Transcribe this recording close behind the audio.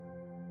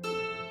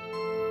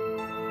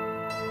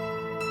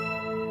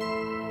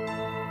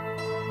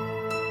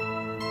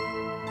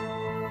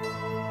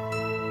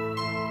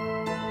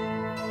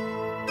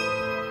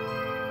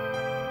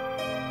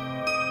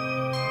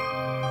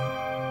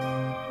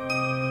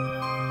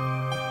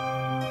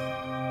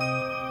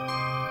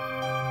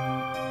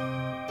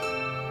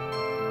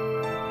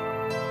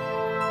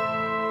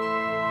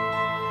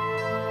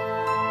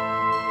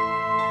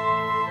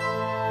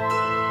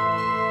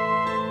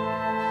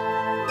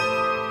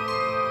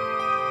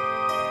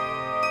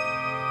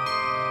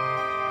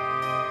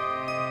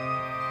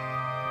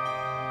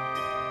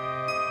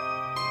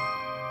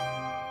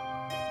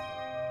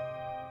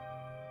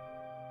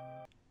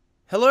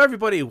Hello,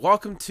 everybody.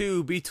 Welcome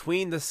to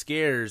Between the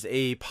Scares,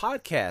 a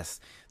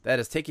podcast that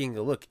is taking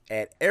a look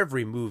at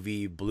every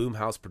movie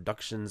Blumhouse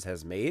Productions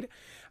has made.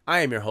 I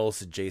am your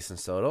host, Jason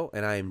Soto,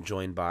 and I am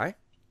joined by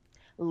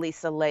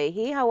Lisa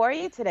Leahy. How are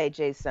you today,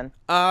 Jason?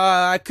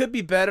 I could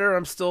be better.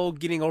 I'm still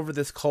getting over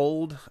this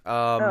cold.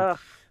 Ugh.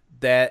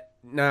 That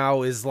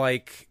now is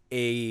like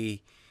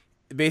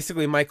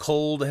basically my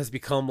cold has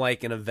become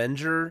like an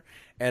Avenger,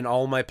 and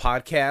all my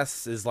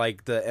podcasts is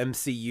like the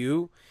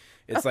MCU.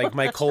 It's like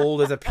my cold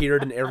has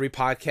appeared in every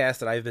podcast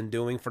that I've been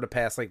doing for the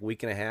past like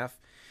week and a half.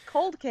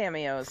 Cold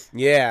cameos.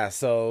 Yeah,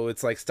 so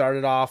it's like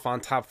started off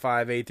on top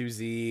 5 A through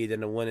Z,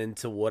 then it went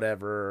into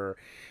whatever,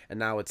 and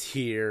now it's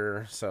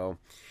here.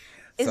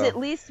 Is at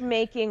least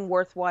making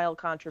worthwhile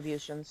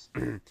contributions.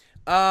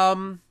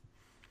 The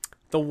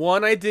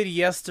one I did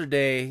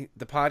yesterday,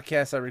 the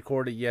podcast I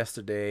recorded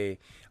yesterday,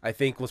 I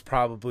think was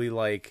probably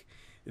like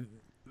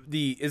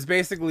is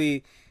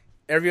basically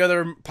every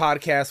other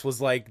podcast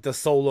was like the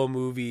solo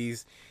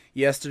movies.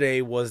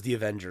 Yesterday was the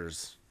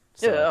Avengers.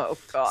 Oh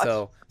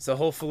God. So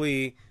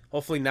hopefully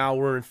now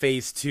we're in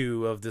phase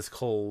 2 of this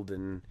cold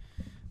and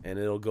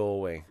it'll go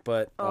away.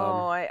 But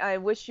I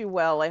wish you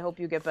well. I hope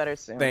you get better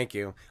soon. Thank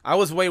you. I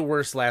was way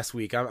worse last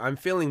week. I'm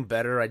feeling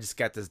better. I just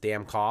got this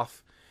damn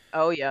cough.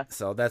 Oh yeah.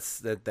 So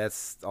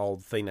that's all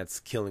the thing that's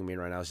killing me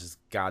right now is just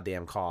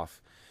goddamn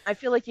cough. I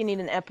feel like you need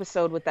an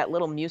episode with that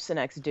little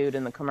Mucinex dude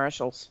in the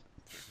commercials.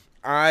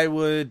 I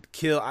would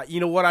kill.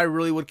 You know what I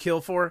really would kill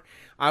for?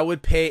 I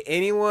would pay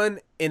anyone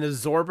an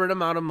exorbitant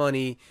amount of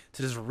money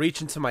to just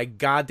reach into my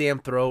goddamn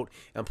throat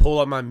and pull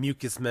out my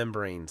mucous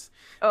membranes.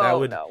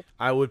 No.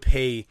 I would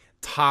pay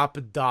top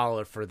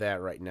dollar for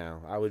that right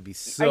now. I would be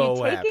so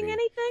happy. Are you taking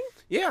anything?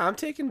 Yeah, I'm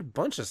taking a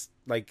bunch of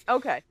like.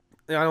 Okay.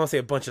 I don't want to say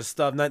a bunch of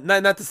stuff, not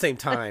the same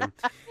time,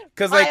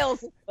 because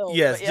Piles of pills,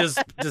 yes, yeah.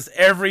 just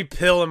every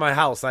pill in my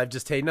house. I've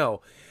just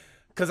no.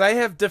 Because I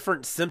have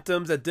different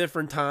symptoms at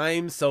different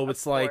times, so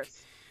it's like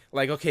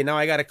okay, now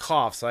I got a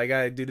cough, so I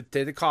got to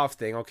take the cough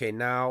thing. Okay,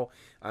 now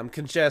I'm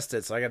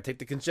congested, so I got to take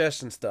the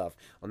congestion stuff.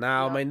 Well,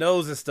 now my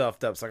nose is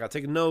stuffed up, so I got to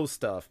take nose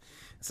stuff.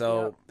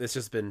 So it's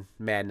just been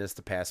madness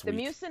the past week.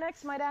 The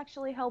Mucinex might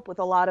actually help with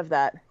a lot of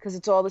that because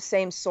it's all the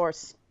same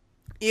source.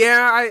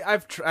 Yeah,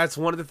 I've that's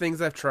one of the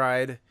things I've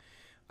tried.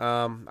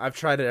 I've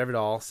tried it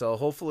all, so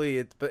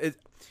hopefully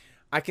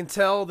I can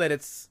tell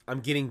that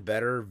I'm getting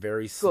better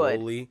very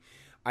slowly. Good.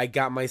 I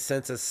got my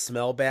sense of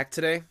smell back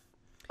today.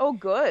 Oh,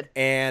 good.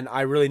 And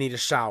I really need a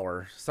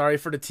shower. Sorry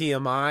for the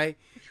TMI,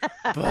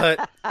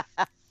 but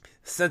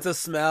sense of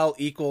smell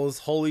equals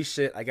holy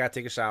shit, I gotta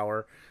take a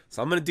shower.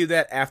 So I'm gonna do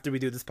that after we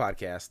do this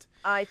podcast.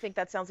 I think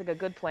that sounds like a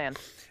good plan.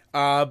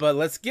 But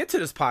let's get to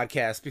this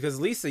podcast because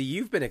Lisa,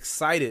 you've been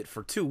excited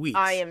for 2 weeks.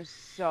 I am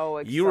so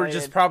excited. You were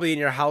just probably in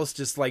your house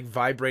just like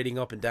vibrating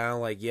up and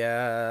down like,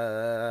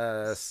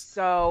 yes.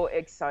 So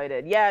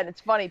excited. Yeah, and it's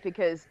funny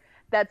because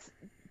that's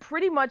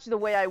pretty much the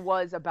way I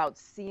was about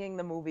seeing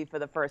the movie for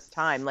the first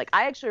time. Like,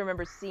 I actually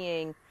remember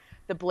seeing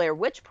the Blair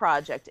Witch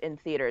Project in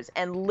theaters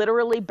and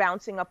literally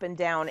bouncing up and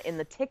down in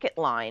the ticket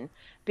line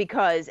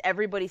because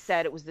everybody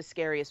said it was the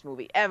scariest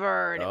movie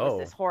ever and it was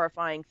this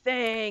horrifying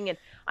thing. And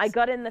I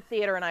got in the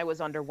theater and I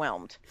was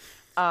underwhelmed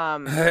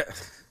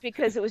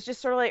because it was just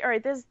sort of like, all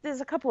right,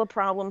 there's a couple of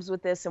problems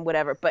with this and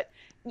whatever. But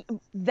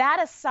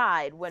that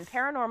aside, when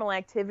Paranormal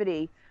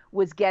Activity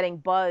was getting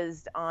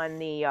buzzed on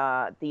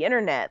the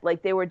internet,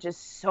 like there were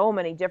just so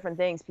many different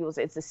things. People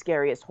say it's the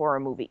scariest horror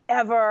movie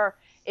ever.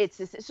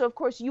 So of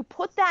course you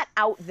put that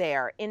out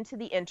there into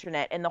the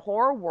internet, and the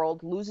horror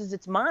world loses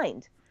its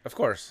mind. Of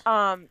course.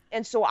 And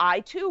so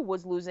I too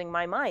was losing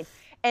my mind,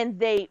 and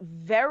they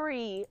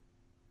very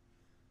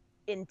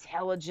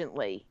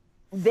intelligently,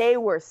 they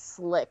were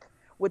slick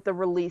with the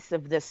release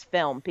of this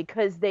film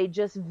because they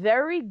just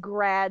very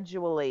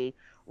gradually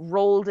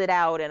rolled it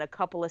out in a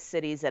couple of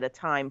cities at a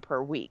time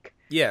per week.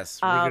 Yes,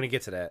 we're going to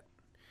get to that.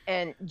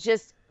 And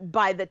just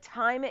by the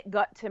time it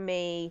got to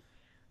me,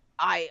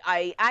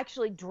 I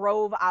actually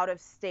drove out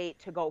of state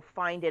to go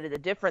find it at a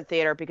different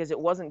theater because it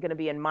wasn't going to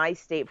be in my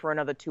state for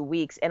another 2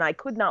 weeks, and I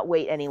could not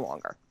wait any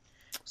longer.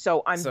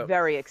 So I'm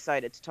very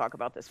excited to talk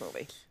about this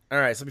movie. All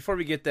right, so before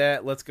we get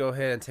that, let's go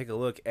ahead and take a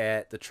look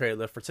at the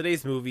trailer for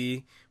today's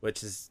movie,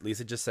 which is,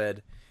 Lisa just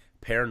said,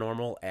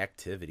 Paranormal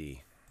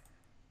Activity.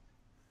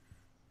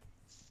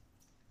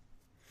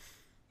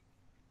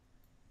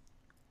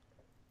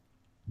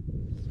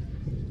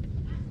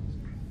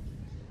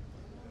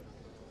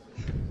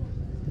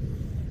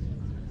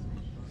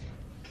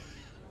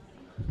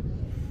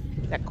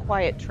 That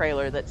quiet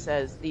trailer that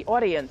says the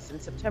audience in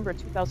September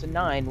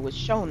 2009 was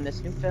shown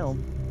this new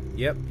film.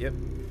 Yep.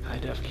 High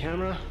def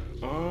camera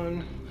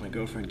on. My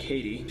girlfriend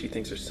Katie, she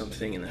thinks there's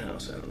something in the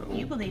house. I don't know.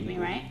 You believe me,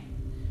 right?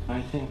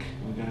 I think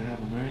we're gonna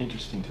have a very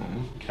interesting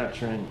time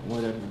capturing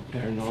whatever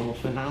paranormal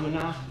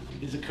phenomena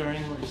is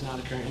occurring or is not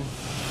occurring.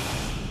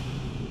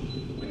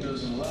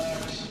 Windows are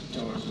locked,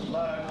 doors are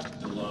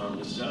locked, alarm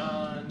is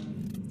on.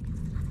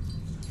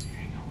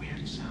 Hearing a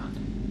weird sound.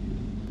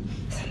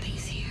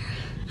 Something's here.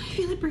 I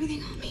feel it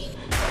breathing on me.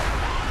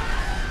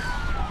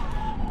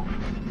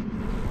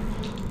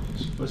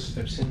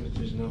 footsteps in, but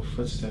there's no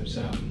footsteps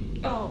out.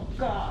 Oh,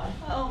 God.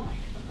 Oh,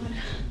 my God.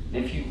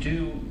 If you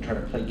do try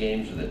to play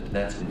games with it,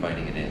 that's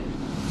inviting it in.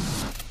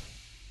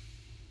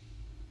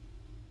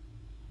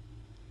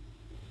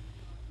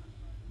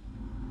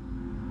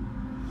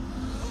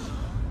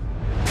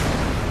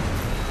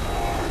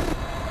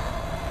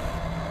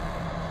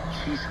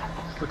 Jesus,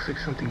 looks like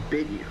something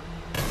bit you.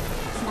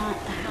 It's not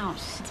the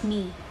house. It's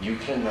me. You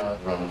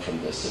cannot run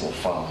from this. It will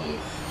follow you.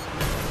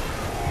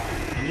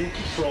 I'm in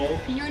control.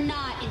 You're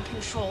not in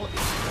control.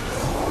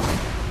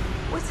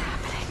 What's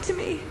happening to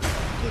me?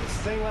 This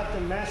thing left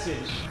a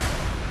message.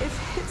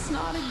 If it's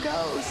not a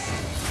ghost,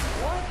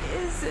 what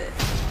is it?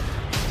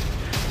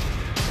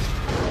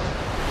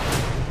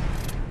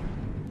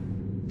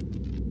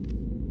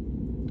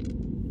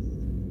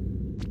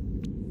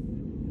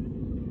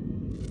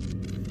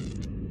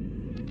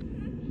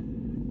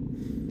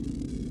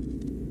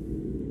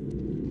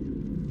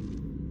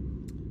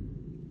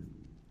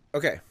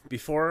 Okay,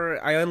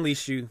 before I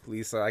unleash you,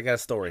 Lisa, I got a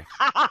story.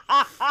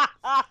 I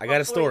got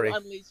a story.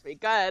 Unleash me.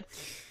 Go ahead.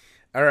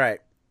 All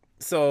right.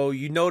 So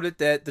you noted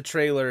that the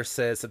trailer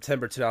says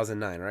September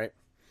 2009, right?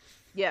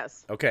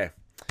 Yes. Okay.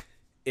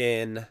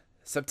 In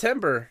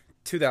September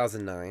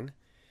 2009,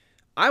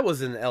 I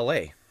was in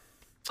LA.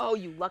 Oh,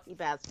 you lucky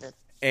bastard.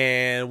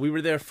 And we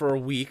were there for a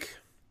week.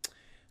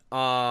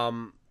 I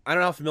don't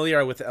know how familiar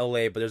you are with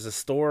LA, but there's a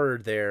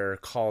store there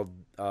called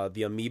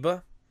the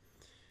Amoeba.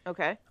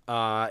 Okay.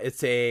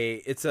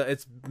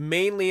 It's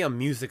mainly a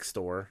music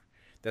store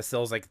that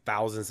sells like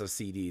thousands of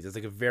CDs. It's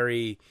like a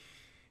very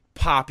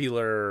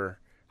popular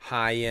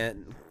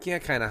high-end,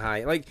 kind of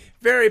high, like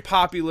very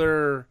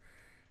popular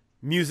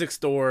music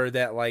store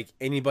that like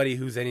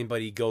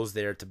anybody goes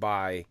there to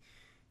buy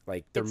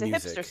like their music.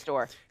 It's a hipster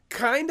store.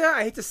 Kinda.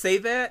 I hate to say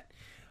that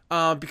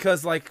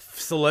because like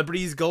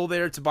celebrities go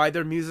there to buy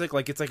their music.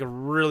 Like it's like a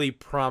really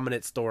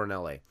prominent store in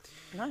LA.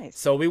 Nice.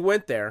 So we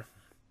went there.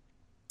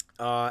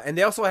 And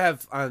they also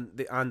have on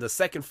the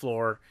second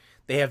floor,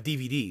 they have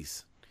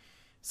DVDs.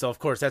 So of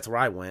course that's where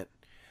I went.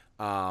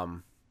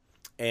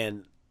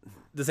 And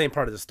this ain't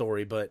part of the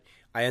story, but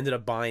I ended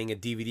up buying a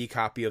DVD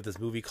copy of this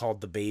movie called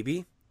The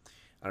Baby.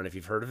 I don't know if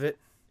you've heard of it.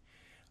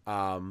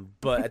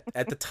 But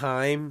at the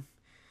time,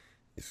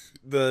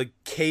 the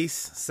case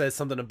says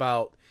something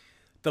about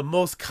the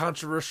most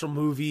controversial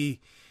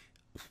movie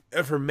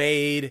ever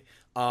made.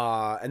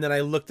 And then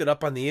I looked it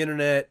up on the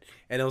internet,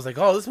 and it was like,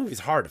 oh, this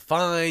movie's hard to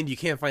find. You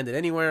can't find it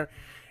anywhere.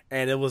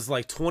 And it was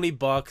like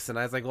 $20, and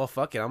I was like, well,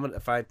 fuck it. I'm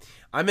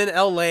in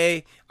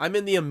LA, I'm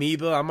in the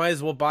Amoeba, I might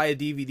as well buy a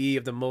DVD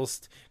of the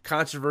most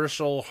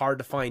controversial, hard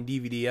to find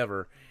DVD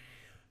ever.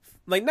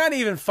 Like, not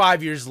even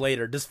 5 years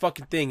later, this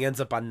fucking thing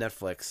ends up on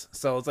Netflix.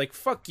 So it's like,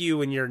 fuck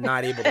you, and you're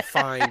not able to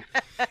find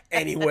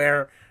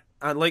anywhere.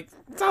 Like,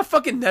 it's not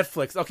fucking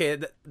Netflix. Okay,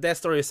 that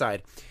story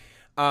aside.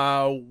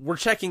 We're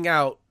checking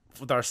out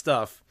with our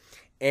stuff,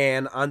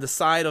 and on the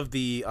side of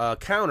the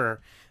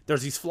counter,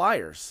 there's these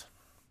flyers.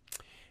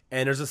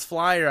 And there's this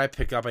flyer I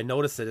pick up. I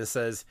notice it. It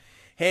says,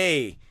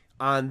 hey,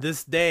 on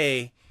this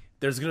day,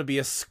 there's going to be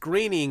a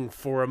screening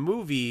for a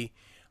movie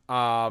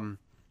Steven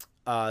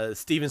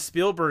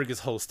Spielberg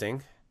is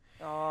hosting.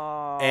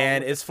 Oh,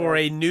 and it's for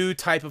a new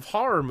type of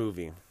horror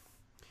movie.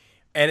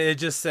 And it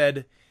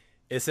said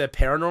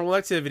Paranormal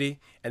Activity.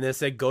 And then it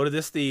said, go to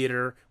this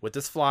theater with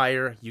this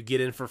flyer. You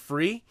get in for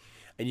free.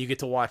 And you get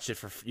to watch it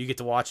for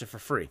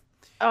free.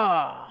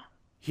 Oh.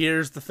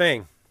 Here's the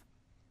thing.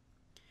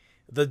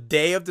 The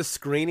day of the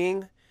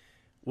screening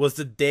was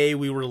the day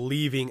we were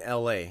leaving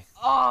LA.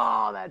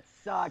 Oh, that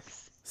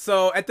sucks.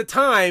 So at the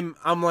time,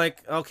 I'm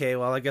like, okay,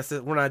 well, I guess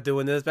we're not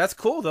doing this. That's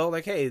cool though.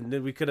 Like, hey,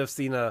 we could have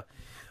seen a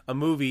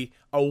movie.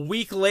 A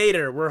week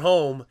later, we're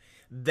home.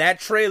 That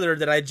trailer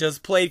that I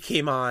just played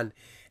came on,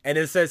 and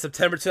it said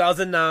September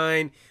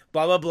 2009.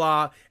 Blah blah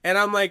blah. And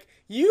I'm like,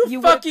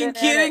 you fucking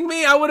kidding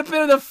me? I would have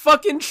been in the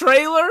fucking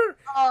trailer.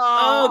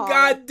 Oh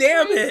god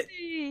damn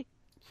it!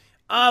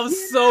 I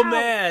was so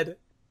mad.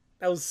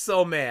 I was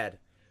so mad.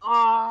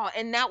 Oh,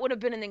 and that would have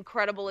been an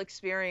incredible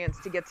experience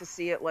to get to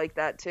see it like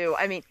that too.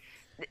 I mean,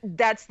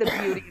 that's the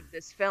beauty of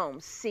this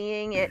film,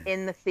 seeing it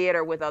in the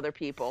theater with other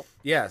people.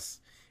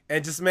 Yes.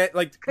 And just meant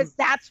like, because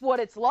that's what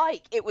it's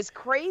like. It was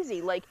crazy.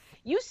 Like,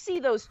 you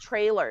see those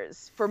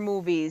trailers for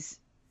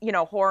movies, you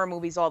know, horror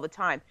movies all the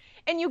time,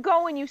 and you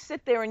go and you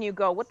sit there and you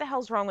go, what the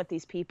hell's wrong with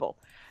these people?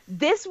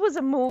 This was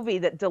a movie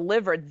that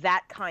delivered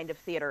that kind of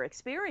theater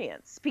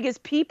experience because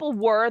people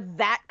were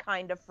that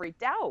kind of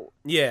freaked out.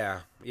 Yeah.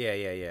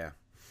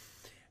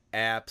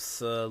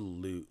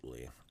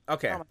 Absolutely.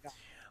 Okay. Oh my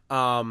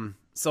God.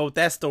 So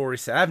that story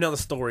said, I have another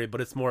story,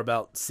 but it's more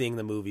about seeing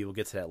the movie. We'll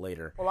get to that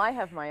later. Well, I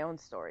have my own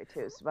story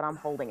too, but I'm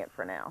holding it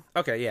for now.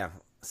 Okay, yeah.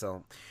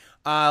 So,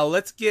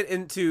 let's get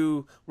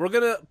into, we're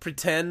going to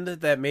pretend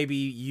that maybe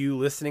you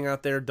listening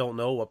out there don't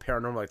know what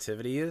Paranormal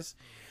Activity is.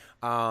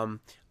 I'm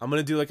going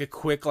to do like a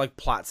quick like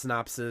plot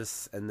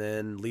synopsis, and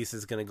then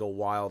Lisa's going to go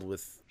wild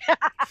with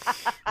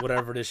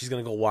whatever it is she's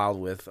going to go wild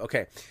with.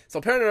 Okay. So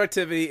Paranormal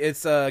Activity,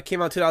 it's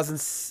came out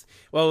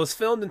it was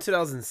filmed in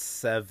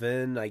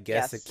 2007. I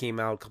guess It came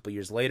out a couple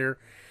years later.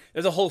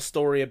 there's a whole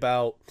story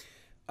about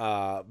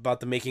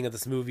the making of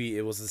this movie.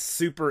 It was a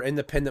super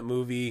independent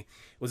movie. It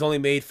was only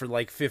made for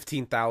like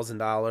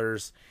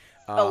 $15,000.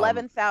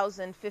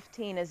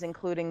 11,015 is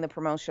including the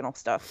promotional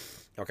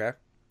stuff. Okay.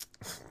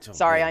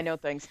 Sorry, I know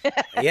things.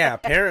 Yeah,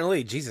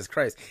 apparently, Jesus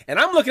Christ. And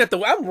I'm looking at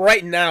I'm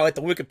right now at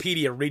the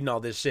Wikipedia reading all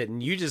this shit,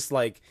 and you just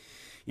overshot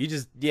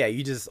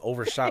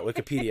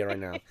Wikipedia right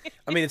now.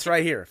 I mean, it's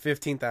right here,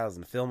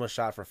 15,000. Film was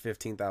shot for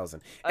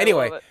 15,000.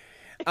 Anyway,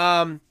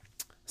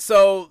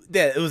 so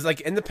yeah, it was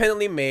like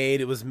independently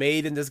made. It was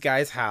made in this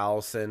guy's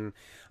house, and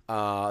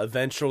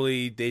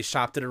eventually they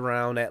shopped it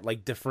around at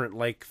like different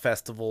like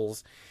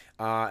festivals.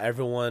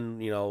 Everyone,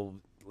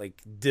 like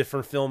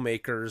different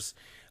filmmakers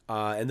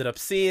ended up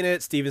seeing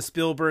it. Steven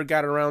Spielberg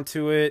got around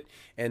to it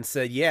and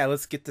said, "Yeah,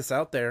 let's get this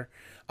out there."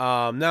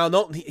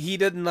 He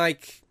didn't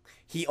like.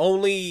 He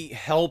only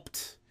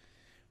helped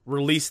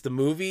release the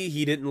movie.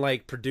 He didn't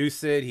like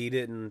produce it. He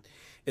didn't.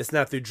 It's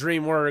not through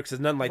DreamWorks. It's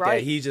nothing like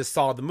that. He just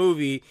saw the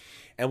movie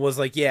and was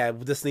like, "Yeah,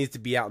 this needs to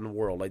be out in the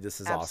world. Like, this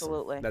is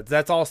awesome."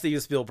 That's all Steven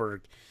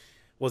Spielberg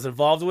was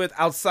involved with,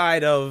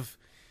 outside of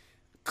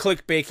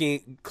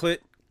clickbaiting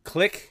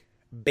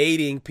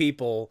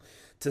people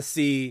to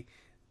see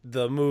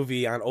the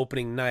movie on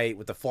opening night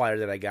with the flyer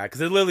that I got,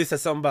 because it literally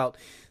says something about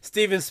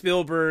Steven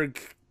Spielberg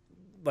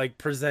like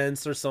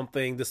presents or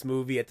something this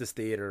movie at this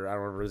theater. I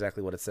don't remember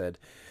exactly what it said.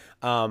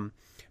 But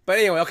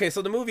anyway, okay,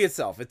 so the movie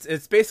itself,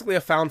 it's basically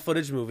a found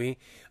footage movie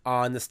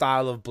in the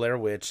style of Blair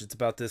Witch. It's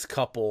about this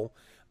couple,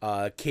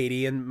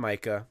 Katie and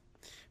Micah,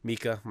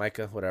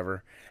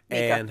 whatever.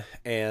 Mika.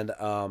 And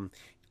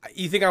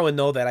you think I would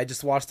know that? I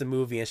just watched the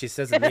movie and she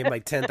says the name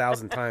like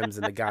 10,000 times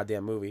in the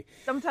goddamn movie.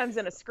 Sometimes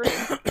in a screen.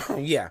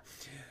 Yeah.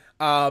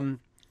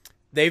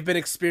 They've been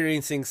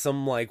experiencing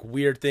some like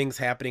weird things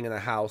happening in the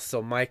house.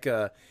 So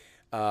Micah,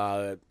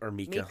 or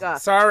Mika.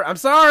 I'm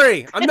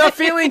sorry. I'm not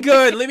feeling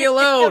good. Leave me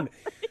alone.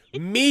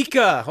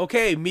 Mika.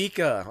 Okay.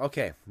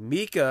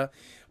 Mika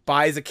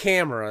buys a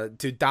camera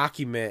to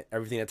document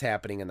everything that's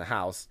happening in the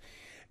house.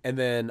 And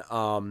then,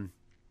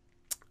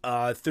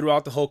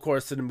 throughout the whole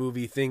course of the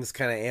movie, things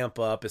kind of amp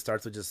up. It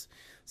starts with just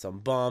some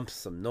bumps,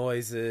 some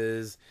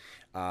noises.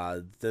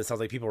 Then it sounds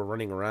like people are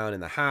running around in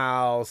the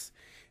house.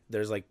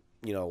 There's like,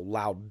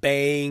 loud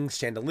bangs,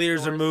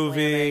 chandeliers are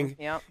moving.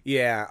 Yep.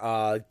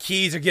 Yeah.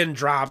 Keys are getting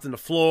dropped on the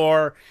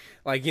floor,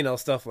 like,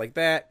 stuff like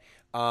that.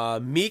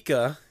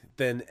 Mika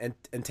then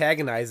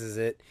antagonizes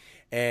it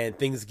and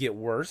things get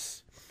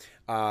worse.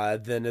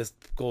 Then this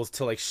goes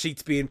to like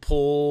sheets being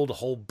pulled,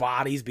 whole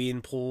bodies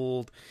being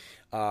pulled,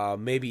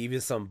 maybe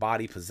even some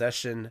body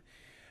possession.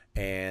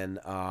 And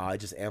it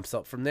just amps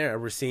up from there.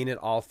 We're seeing it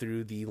all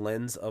through the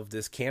lens of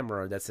this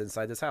camera that's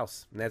inside this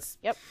house. And that's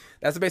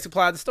the basic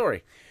plot of the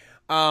story.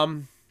 All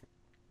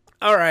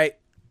right,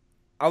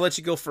 I'll let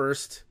you go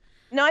first.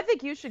 No, I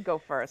think you should go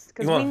first,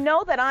 because we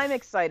know that I'm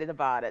excited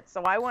about it,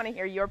 so I want to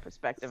hear your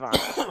perspective on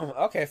it.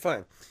 Okay,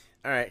 fine.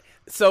 All right.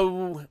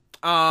 So,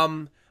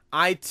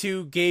 I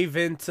too gave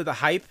in to the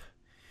hype.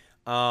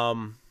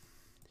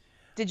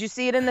 Did you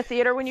see it in the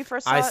theater when you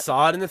first saw it? I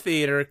saw it in the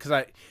theater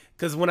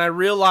because when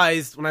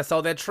I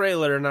saw that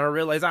trailer and I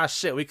realized,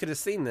 shit, we could have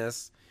seen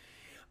this.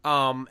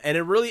 And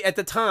it really, at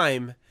that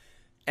time,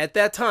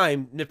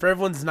 if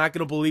everyone's not going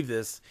to believe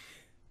this,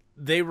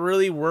 they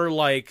really were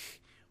like,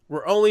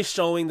 we're only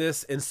showing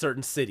this in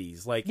certain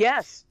cities. Like,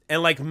 yes.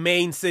 And like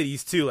main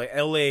cities too, like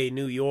LA,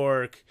 New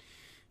York,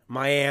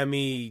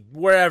 Miami,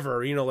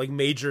 wherever, like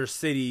major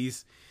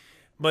cities.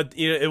 But,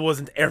 it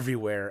wasn't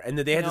everywhere. And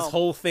then they had this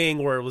whole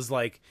thing where it was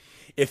like,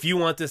 if you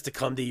want this to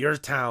come to your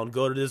town,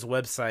 go to this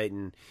website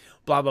and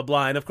blah, blah,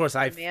 blah. And of course,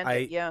 I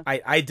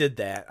did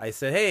that. I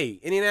said, hey,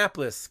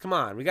 Indianapolis, come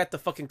on. We got the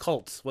fucking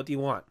Colts. What do you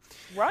want?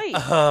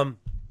 Right.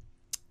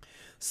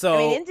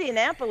 So,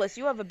 Indianapolis,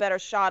 you have a better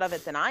shot of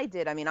it than I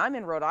did. I'm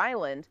in Rhode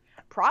Island.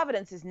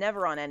 Providence is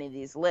never on any of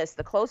these lists.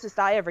 The closest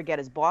I ever get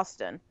is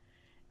Boston.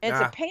 And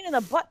it's a pain in the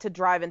butt to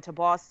drive into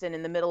Boston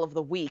in the middle of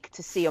the week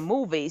to see a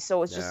movie.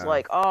 So it's just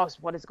like,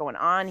 what is going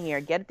on here?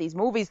 Get these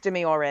movies to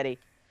me already.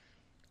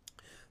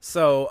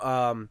 So,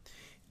 I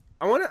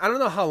don't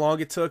know how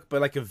long it took,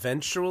 but like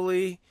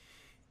eventually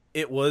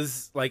it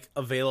was like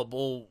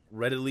available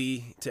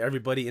readily to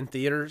everybody in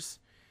theaters.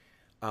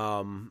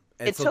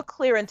 It took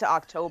clear into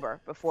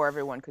October before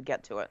everyone could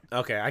get to it.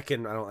 Okay, I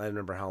don't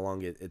remember how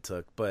long it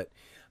took, but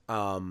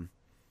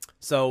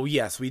so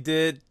yes, we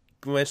did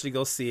eventually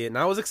go see it, and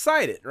I was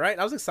excited, right?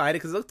 I was excited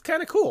because it looked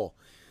kind of cool.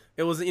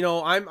 It was,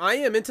 I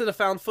am into the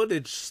found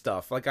footage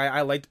stuff. Like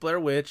I liked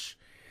Blair Witch.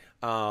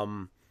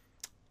 And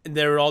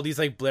there were all these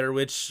like Blair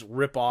Witch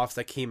ripoffs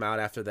that came out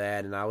after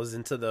that, and I was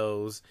into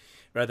those,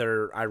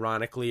 rather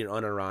ironically or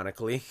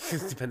unironically,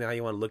 depending on how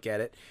you want to look at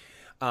it.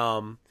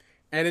 And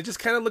it just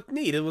kind of looked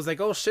neat. It was like,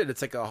 oh shit,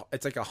 it's like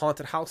a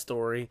haunted house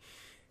story,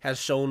 as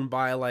shown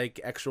by like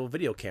actual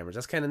video cameras.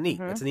 That's kind of neat.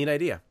 That's a neat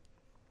idea.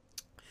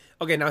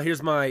 Okay, now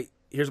here's my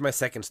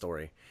second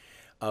story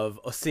of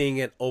seeing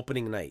it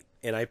opening night,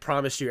 and I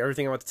promise you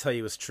everything I'm about to tell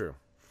you is true.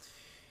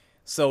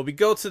 So we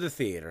go to the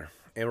theater,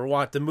 and we're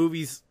watching the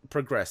movie's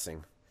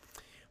progressing.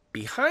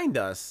 Behind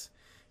us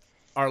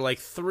are like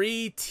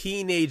 3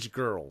 teenage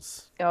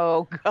girls.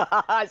 Oh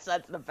gosh,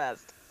 that's the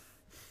best.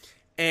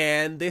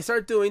 And they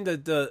start doing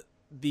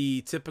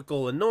the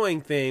typical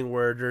annoying thing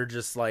where they're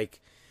just like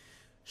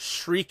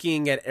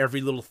shrieking at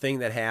every little thing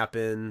that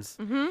happens.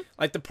 Mm-hmm.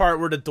 Like the part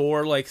where the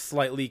door like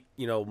slightly,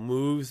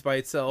 moves by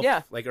itself.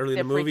 Yeah. Like early in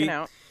the movie. Freaking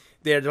out.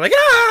 They're like,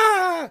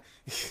 ah!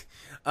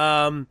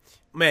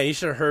 Man, you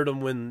should have heard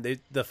them when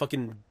the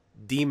fucking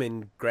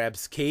demon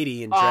grabs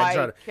Katie and drags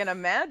her out. I can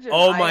imagine.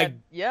 Oh my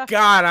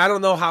God, I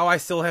don't know how I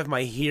still have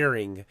my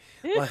hearing.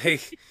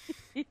 Like,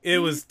 it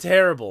was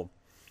terrible.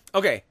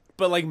 Okay,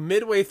 but like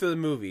midway through the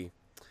movie,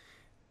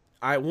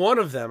 one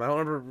of them, I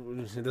don't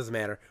remember, it doesn't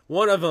matter.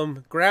 One of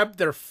them grabbed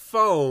their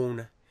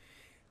phone,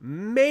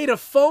 made a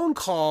phone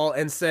call,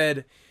 and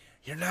said,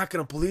 "You're not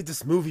going to believe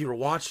this movie we're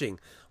watching.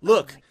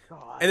 Look."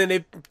 Oh, and then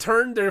they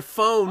turned their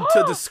phone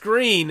to the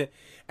screen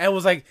and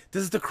was like,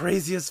 "This is the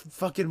craziest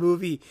fucking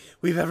movie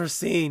we've ever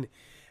seen."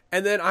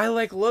 And then I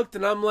like looked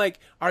and I'm like,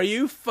 "Are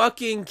you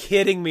fucking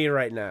kidding me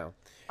right now?"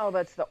 Oh,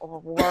 that's the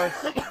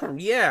worst.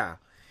 Yeah.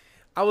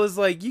 I was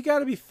like, "You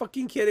gotta be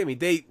fucking kidding me."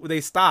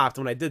 They stopped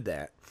when I did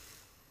that.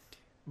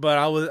 But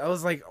I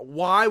was like,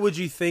 why would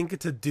you think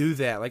to do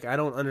that? Like, I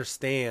don't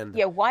understand.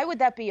 Yeah, why would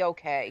that be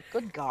okay?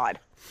 Good God.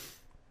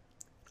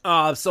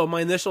 So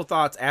my initial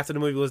thoughts after the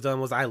movie was done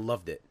was I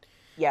loved it.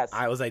 Yes.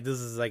 I was like,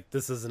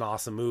 this is an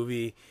awesome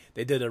movie.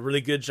 They did a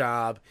really good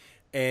job.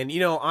 And,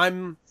 I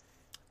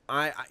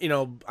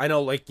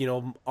know, like,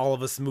 all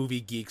of us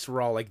movie geeks,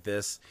 we're all like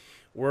this.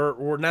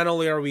 We're not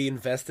only are we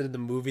invested in the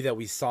movie that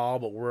we saw,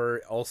 but we're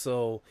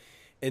also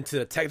into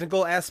the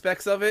technical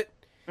aspects of it.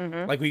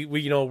 Mm-hmm. Like we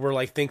we're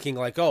like thinking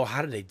like, oh,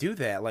 how did they do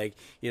that? Like,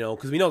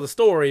 because we know the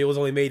story. It was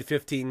only made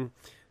 $1,000.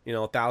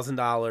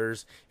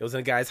 It was in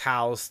a guy's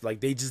house.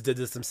 Like, they just did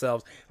this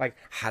themselves. Like,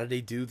 how did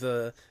they do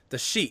the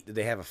sheet? Did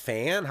they have a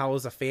fan? How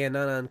was a fan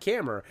done on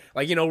camera?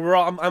 Like,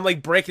 I'm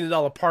like breaking it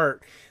all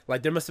apart.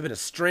 Like, there must have been a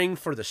string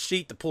for the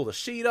sheet to pull the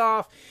sheet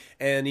off.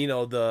 And, I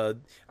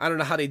don't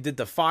know how they did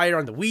the fire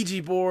on the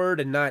Ouija board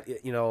and not,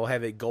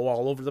 have it go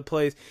all over the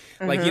place.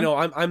 Mm-hmm. Like,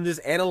 I'm just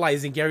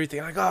analyzing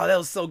everything. Like, oh, that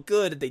was so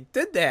good that they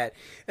did that.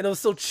 And it was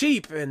so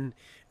cheap. And,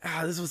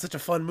 this was such a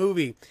fun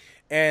movie.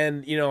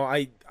 And,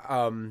 it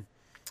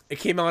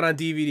came out on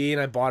DVD,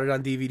 and I bought it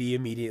on DVD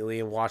immediately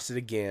and watched it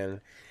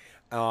again.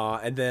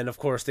 And then, of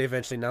course, they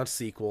eventually announced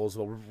sequels.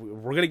 Well,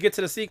 we're going to get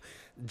to the sequel.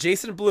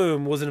 Jason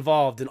Blum was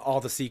involved in all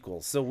the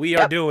sequels. So we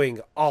are doing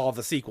all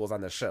the sequels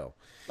on this show.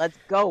 Let's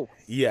go.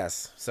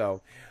 Yes.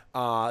 So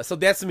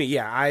that's me.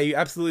 Yeah, I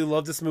absolutely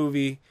love this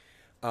movie.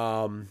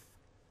 I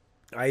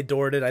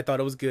adored it. I thought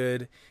it was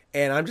good.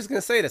 And I'm just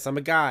going to say this. I'm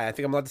a guy. I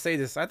think I'm allowed to say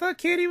this. I thought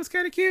Katie was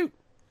kind of cute.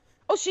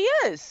 Oh, she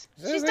is.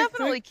 She's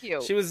definitely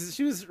cute. She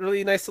was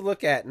really nice to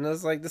look at, and I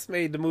was like, this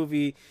made the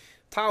movie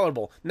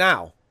tolerable.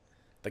 Now,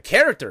 the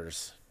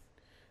characters,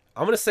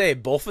 I'm gonna say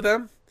both of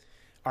them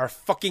are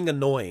fucking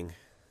annoying.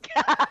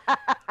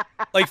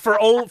 Like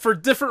for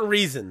different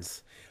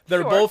reasons.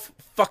 They're both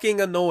fucking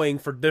annoying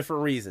for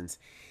different reasons.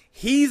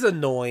 He's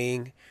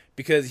annoying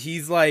because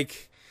he's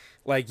like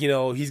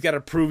he's got to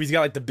prove he's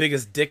got like the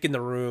biggest dick in the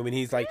room, and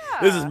he's like,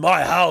 this is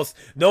my house,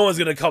 no one's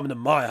gonna come into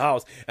my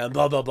house, and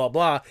blah blah blah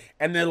blah.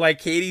 And then like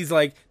Katie's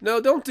like, no,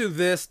 don't do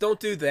this, don't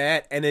do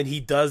that, and then he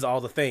does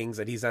all the things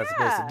that he's not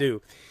supposed to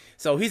do.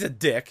 So he's a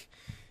dick.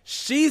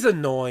 She's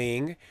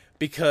annoying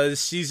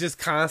because she's just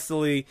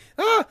constantly,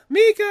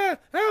 Mika,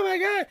 oh my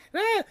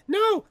God,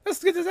 no,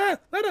 let's get this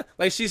out.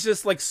 Like, she's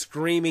just like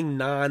screaming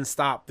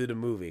nonstop through the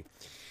movie,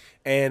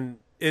 and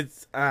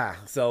it's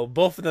so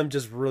both of them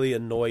just really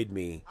annoyed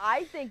me.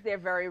 I think they're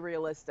very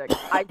realistic.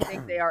 I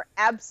think they are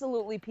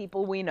absolutely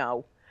people we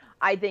know.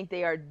 I think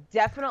they are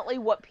definitely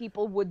what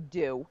people would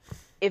do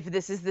if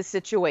this is the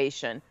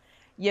situation.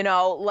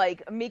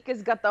 Like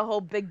Mika's got the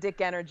whole big dick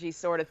energy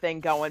sort of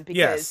thing going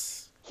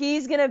because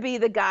he's going to be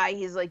the guy.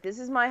 He's like, this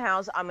is my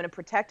house. I'm going to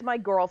protect my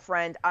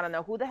girlfriend. I don't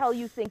know who the hell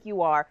you think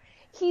you are.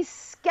 He's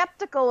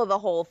skeptical of the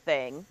whole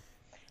thing.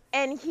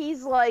 And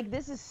he's like,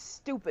 this is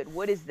stupid.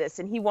 What is this?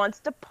 And he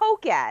wants to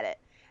poke at it.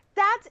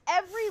 That's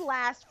every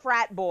last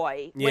frat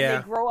boy when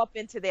they grow up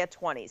into their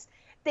 20s.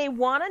 They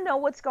want to know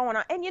what's going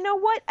on. And you know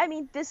what? I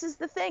mean, this is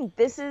the thing.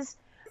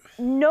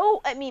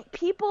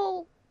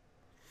 People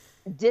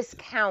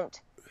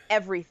discount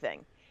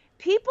everything.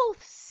 People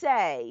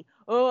say,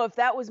 oh, if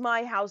that was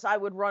my house, I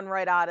would run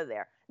right out of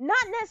there. Not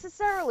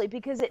necessarily,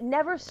 because it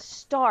never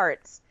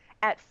starts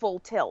at full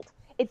tilt.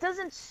 It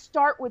doesn't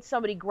start with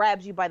somebody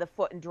grabs you by the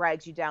foot and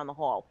drags you down the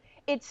hall.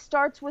 It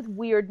starts with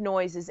weird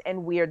noises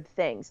and weird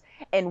things.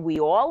 And we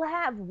all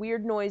have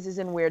weird noises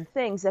and weird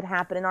things that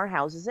happen in our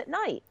houses at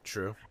night.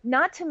 True.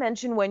 Not to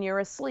mention when you're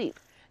asleep.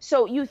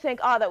 So you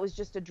think, oh, that was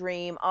just a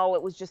dream. Oh,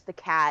 it was just the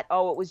cat.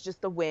 Oh, it was just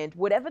the wind.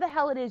 Whatever the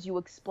hell it is, you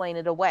explain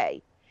it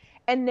away.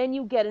 And then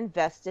you get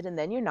invested, and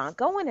then you're not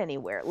going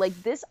anywhere.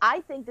 Like this,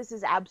 I think this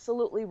is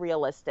absolutely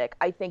realistic.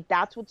 I think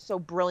that's what's so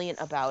brilliant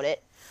about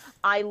it.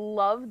 I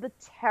love the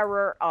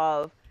terror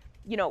of,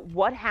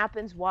 what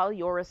happens while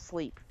you're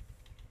asleep.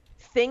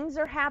 Things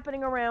are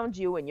happening around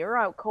you, and you're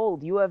out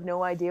cold. You have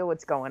no idea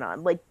what's going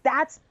on. Like,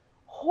 that's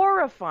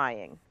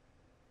horrifying.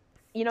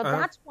 You know,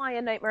 that's why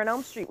A Nightmare on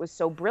Elm Street was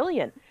so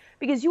brilliant,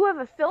 because you have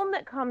a film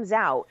that comes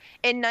out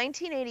in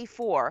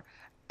 1984,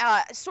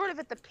 sort of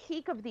at the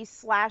peak of these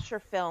slasher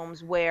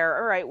films where,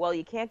 all right, well,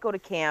 you can't go to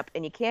camp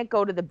and you can't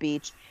go to the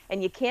beach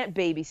and you can't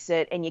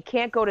babysit and you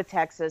can't go to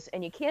Texas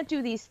and you can't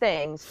do these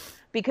things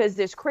because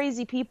there's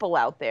crazy people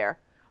out there.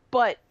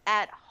 But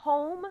at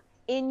home,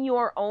 in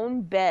your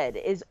own bed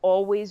is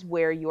always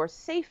where you're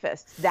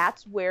safest.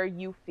 That's where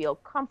you feel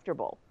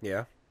comfortable.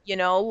 Yeah. You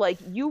know, like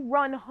you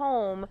run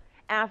home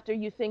after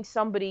you think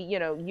somebody, you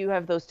know, you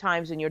have those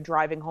times when you're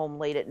driving home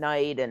late at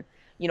night and,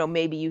 you know,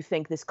 maybe you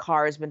think this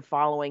car has been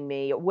following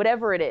me or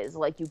whatever it is.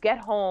 Like you get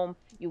home,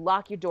 you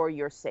lock your door,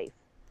 you're safe.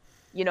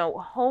 You know,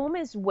 home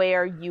is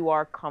where you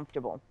are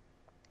comfortable.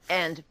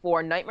 And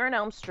for Nightmare on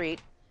Elm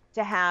Street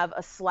to have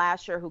a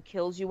slasher who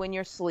kills you in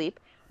your sleep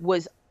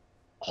was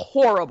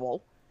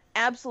horrible,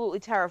 absolutely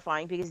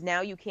terrifying, because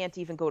now you can't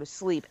even go to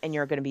sleep and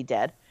you're going to be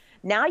dead.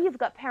 Now you've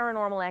got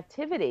Paranormal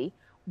Activity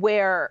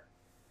where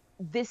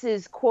this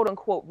is quote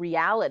unquote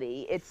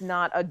reality. It's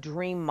not a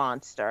dream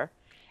monster.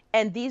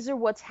 And these are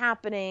what's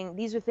happening.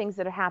 These are things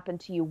that happen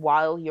to you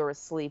while you're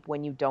asleep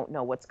when you don't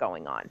know what's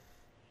going on.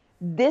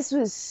 This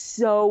was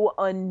so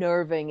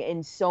unnerving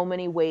in so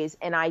many ways.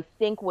 And I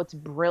think what's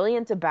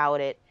brilliant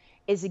about it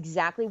is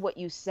exactly what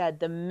you said.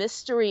 The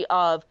mystery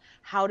of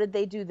how did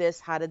they do this?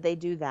 How did they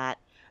do that?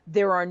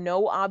 There are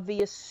no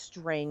obvious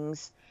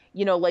strings.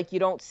 You know, like you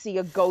don't see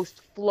a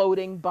ghost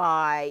floating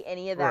by,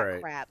 any of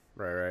that crap.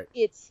 Right.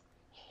 It's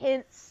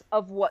hints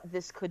of what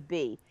this could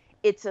be.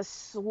 It's a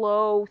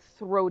slow,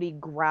 throaty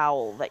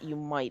growl that you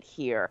might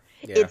hear.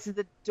 Yeah. It's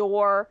the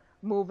door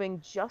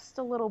moving just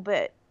a little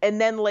bit.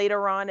 And then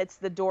later on, it's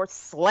the door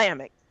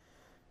slamming.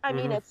 I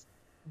mean, it's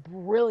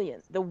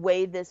brilliant the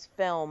way this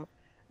film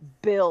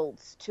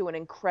builds to an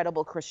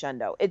incredible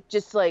crescendo. It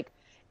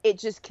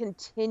just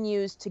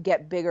continues to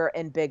get bigger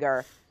and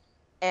bigger.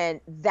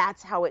 And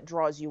that's how it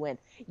draws you in.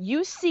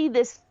 You see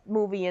this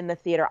movie in the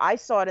theater. I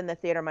saw it in the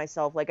theater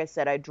myself. Like I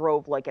said, I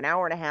drove like an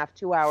hour and a half,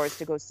 2 hours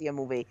to go see a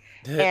movie.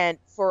 And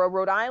for a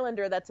Rhode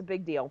Islander, that's a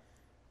big deal,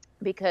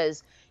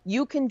 because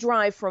you can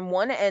drive from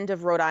one end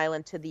of Rhode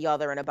Island to the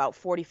other in about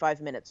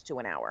 45 minutes to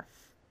an hour.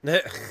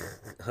 Okay.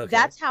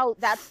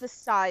 That's the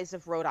size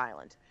of Rhode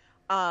Island.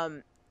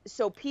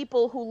 So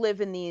people who live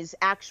in these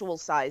actual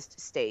sized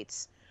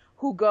states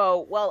who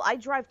go, well, I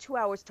drive 2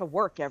 hours to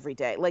work every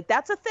day. Like,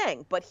 that's a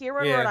thing. But here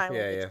in Rhode Island,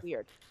 it's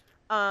weird.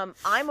 I'm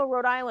a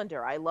Rhode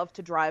Islander. I love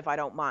to drive. I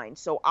don't mind.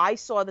 So I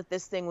saw that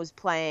this thing was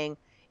playing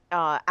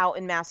out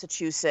in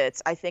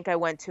Massachusetts. I think I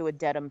went to a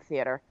Dedham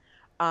theater.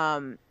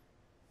 And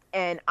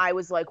I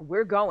was like,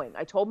 we're going.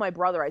 I told my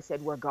brother, I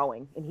said, we're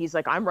going. And he's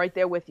like, I'm right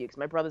there with you, because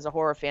my brother's a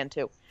horror fan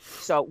too.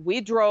 So we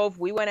drove.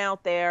 We went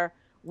out there.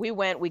 We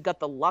got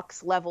the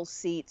Lux level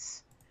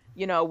seats.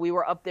 You know, we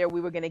were up there.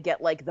 We were going to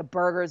get like the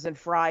burgers and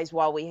fries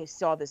while we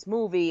saw this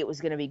movie. It was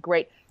going to be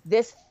great.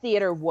 This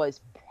theater was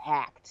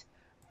packed,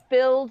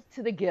 filled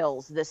to the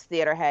gills. This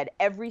theater had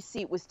every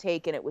seat was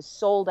taken. It was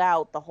sold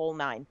out, the whole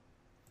nine.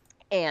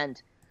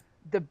 And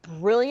the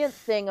brilliant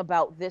thing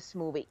about this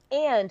movie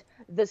and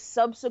the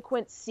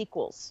subsequent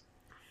sequels,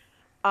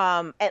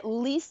 at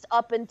least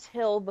up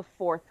until the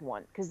fourth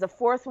one, because the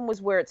fourth one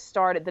was where it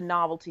started, the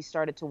novelty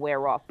started to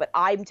wear off. But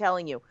I'm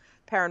telling you,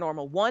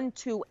 Paranormal 1,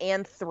 2,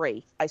 and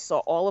 3. I've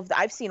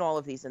seen all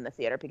of these in the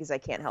theater because I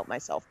can't help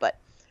myself. But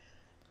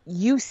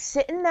you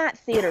sit in that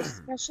theater,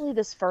 especially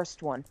this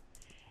first one,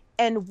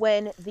 and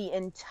when the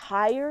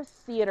entire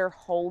theater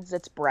holds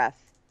its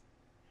breath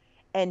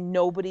and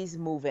nobody's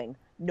moving,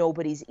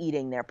 nobody's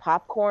eating their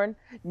popcorn,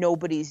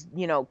 nobody's,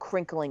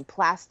 crinkling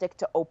plastic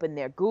to open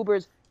their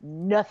goobers,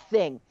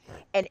 nothing.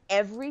 And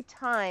every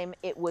time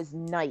it was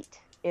night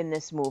in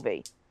this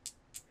movie,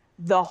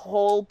 the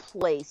whole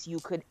place,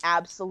 you could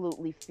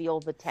absolutely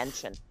feel the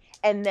tension.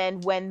 And then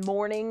when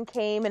morning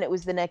came and it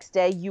was the next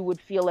day, you would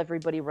feel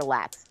everybody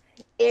relax.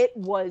 It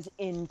was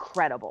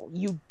incredible.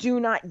 You do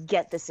not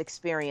get this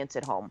experience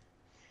at home.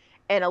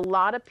 And a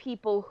lot of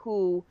people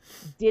who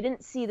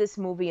didn't see this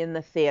movie in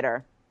the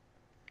theater,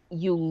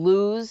 you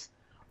lose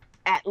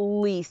at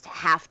least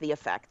half the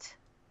effect.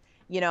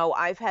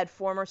 I've had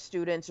former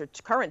students or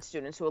current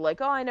students who are like,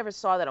 oh, I never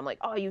saw that. I'm like,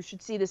 oh, you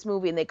should see this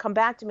movie. And they come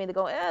back to me. They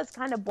go, it's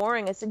kind of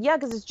boring. I said, yeah,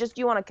 because it's just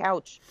you on a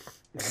couch.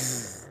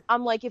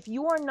 I'm like, if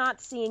you are not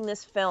seeing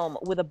this film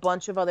with a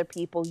bunch of other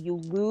people, you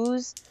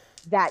lose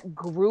that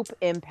group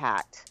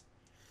impact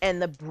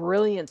and the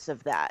brilliance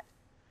of that.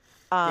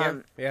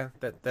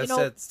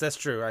 That's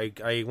true. I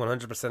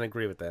 100%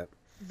 agree with that.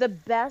 The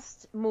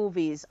best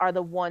movies are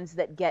the ones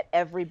that get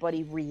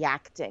everybody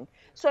reacting.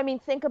 So,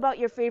 think about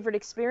your favorite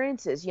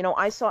experiences.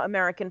 I saw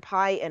American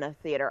Pie in a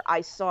theater.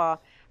 I saw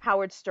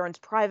Howard Stern's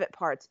Private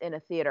Parts in a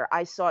theater.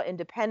 I saw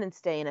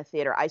Independence Day in a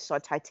theater. I saw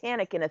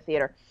Titanic in a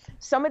theater.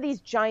 Some of these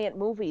giant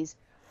movies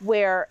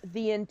where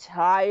the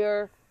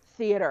entire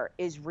theater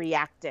is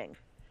reacting.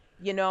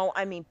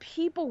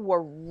 People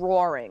were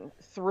roaring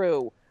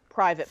through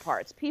Private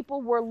Parts.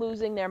 People were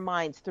losing their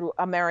minds through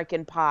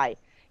American Pie.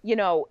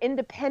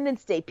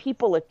 Independence Day,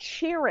 people are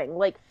cheering.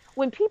 Like,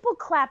 when people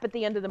clap at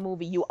the end of the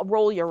movie, you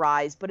roll your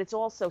eyes, but it's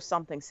also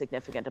something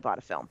significant about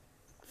a film.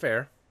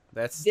 Fair.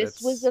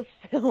 This was a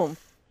film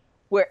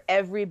where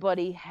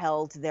everybody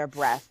held their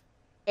breath,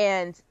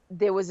 and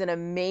there was an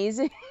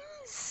amazing,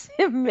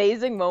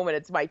 amazing moment.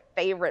 It's my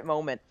favorite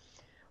moment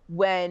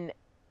when,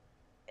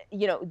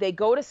 you know, they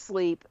go to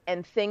sleep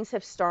and things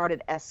have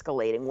started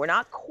escalating. We're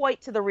not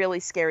quite to the really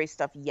scary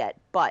stuff yet,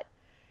 but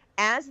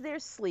as they're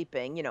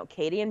sleeping, you know,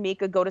 Katie and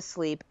Mika go to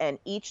sleep, and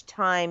each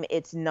time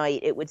it's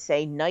night, it would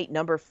say night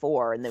number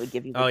 4, and they would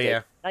give you the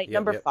date. Night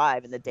number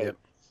 5 and the date.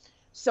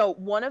 So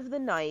one of the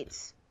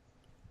nights,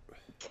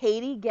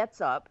 Katie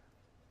gets up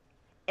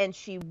and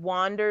she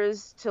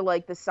wanders to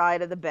like the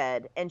side of the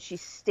bed, and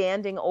she's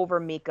standing over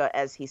Mika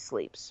as he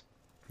sleeps.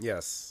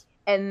 Yes.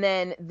 And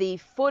then the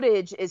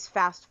footage is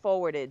fast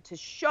forwarded to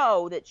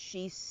show that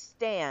she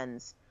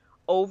stands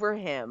over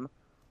him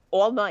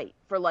all night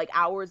for like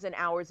hours and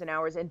hours and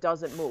hours and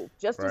doesn't move.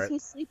 Just as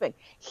he's sleeping,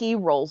 he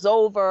rolls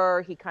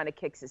over, he kind of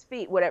kicks his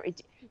feet, whatever.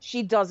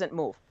 She doesn't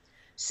move.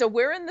 So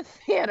we're in the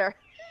theater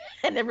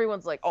and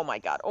everyone's like, oh my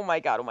God, oh my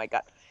God, oh my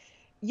God.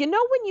 You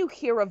know when you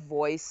hear a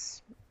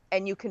voice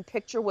and you can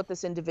picture what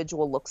this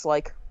individual looks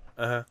like?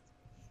 Uh-huh.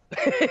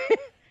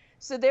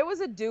 So there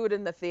was a dude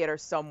in the theater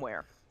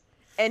somewhere,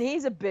 and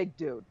he's a big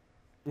dude.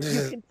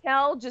 You can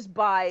tell just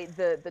by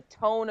the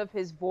tone of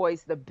his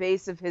voice, the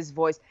bass of his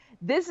voice.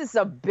 This is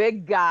a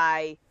big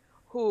guy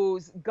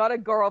who's got a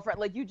girlfriend.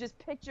 Like, you just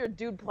picture a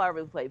dude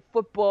probably play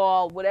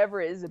football, whatever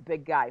it is, a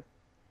big guy.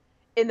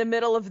 In the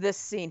middle of this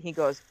scene, he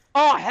goes,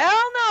 oh,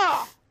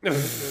 hell no!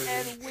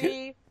 And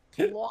we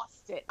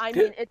lost it. I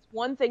mean, it's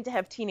one thing to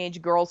have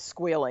teenage girls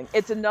squealing.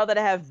 It's another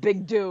to have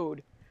big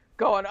dude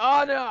going,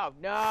 oh, no,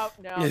 not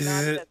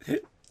this.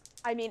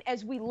 I mean,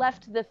 as we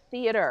left the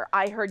theater,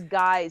 I heard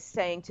guys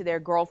saying to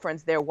their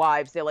girlfriends, their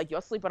wives, they're like,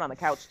 you're sleeping on the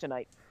couch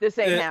tonight. This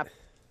ain't happening.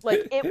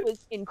 Like, it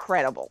was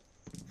incredible.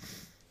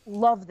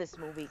 Love this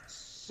movie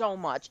so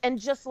much. And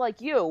just like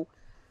you,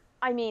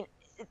 I mean,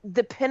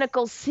 the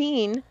pinnacle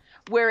scene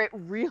where it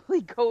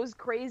really goes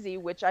crazy,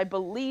 which I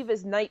believe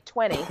is night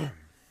 20.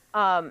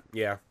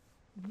 Yeah.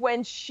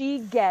 When she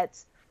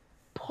gets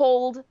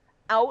pulled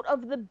out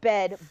of the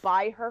bed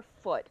by her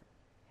foot,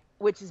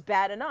 which is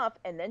bad enough,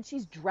 and then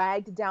she's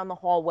dragged down the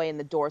hallway and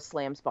the door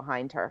slams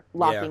behind her,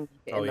 locking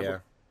in the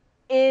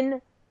room.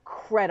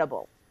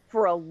 Incredible.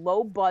 For a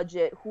low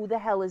budget, who the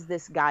hell is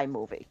this guy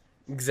movie?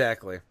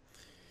 Exactly.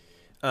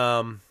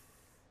 Wow,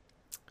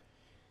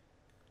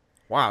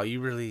 you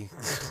really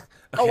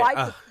okay, I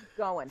just keep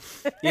going.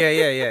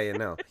 yeah,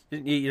 no.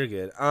 You're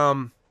good.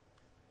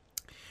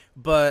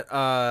 But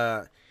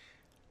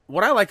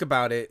what I like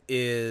about it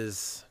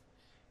is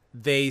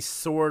they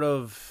sort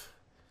of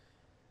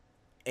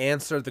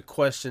answer the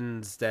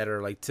questions that are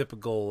like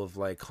typical of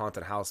like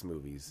haunted house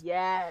movies.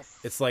 Yes.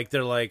 It's like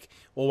they're like,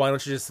 well, why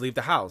don't you just leave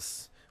the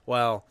house?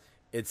 Well,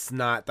 it's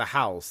not the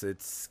house.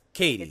 It's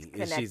Katie.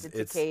 It's connected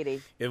to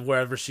Katie. If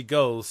wherever she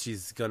goes,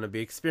 she's gonna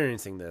be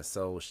experiencing this,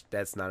 so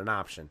that's not an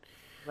option.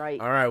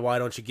 Right. All right. Why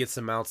don't you get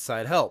some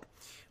outside help?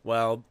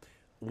 Well,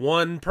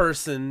 one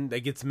person that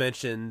gets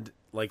mentioned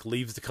like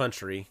leaves the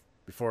country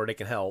before they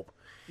can help.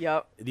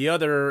 Yep. The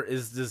other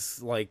is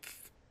this like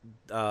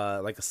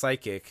a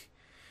psychic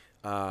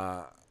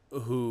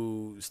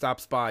who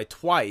stops by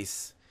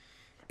twice,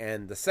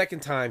 and the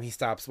second time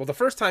the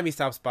first time he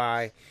stops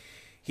by,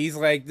 he's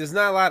like, there's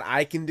not a lot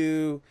I can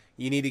do.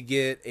 You need to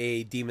get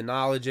a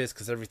demonologist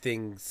because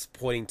everything's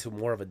pointing to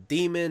more of a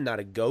demon, not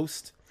a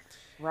ghost.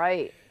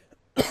 Right.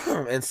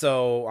 And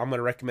so I'm going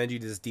to recommend you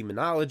to this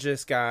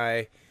demonologist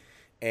guy.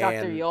 And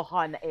Dr.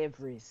 Johann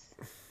Averies.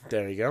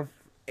 There you go.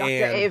 Dr.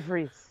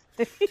 Averies.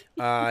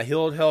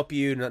 He'll help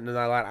you. Not a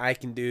lot I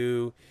can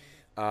do.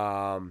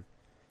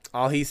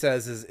 All he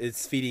says is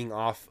it's feeding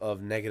off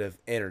of negative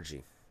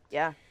energy.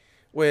 Yeah.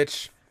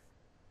 Which,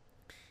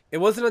 it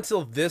wasn't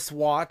until this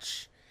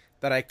watch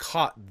that I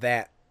caught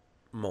that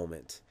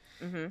moment.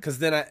 Because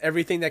then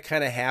everything that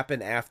kind of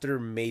happened after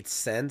made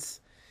sense.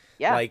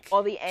 Yeah, like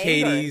all the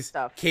anger and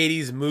stuff.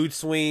 Katie's mood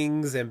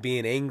swings and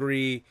being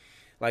angry.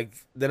 Like,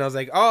 then I was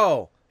like,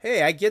 oh,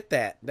 hey, I get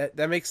that.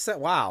 That makes sense.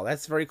 Wow,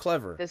 that's very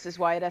clever. This is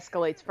why it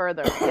escalates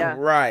further. Yeah.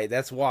 Right,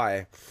 that's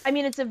why. I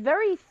mean, it's a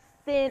very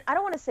thin, I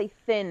don't want to say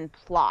thin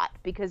plot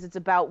because it's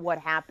about what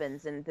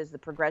happens and there's the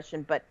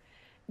progression, but,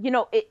 you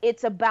know,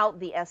 it's about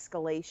the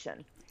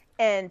escalation.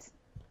 And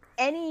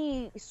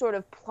any sort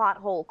of plot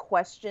hole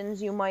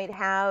questions you might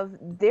have,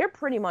 they're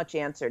pretty much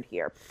answered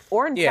here.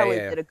 Oren Kelly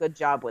did a good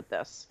job with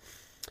this.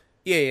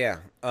 Yeah.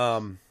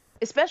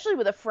 Especially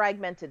with a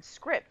fragmented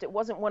script. It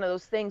wasn't one of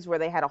those things where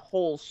they had a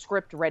whole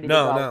script ready to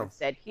go and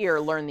said, here,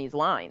 learn these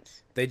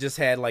lines. They just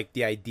had like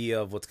the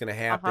idea of what's going to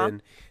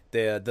happen.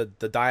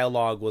 The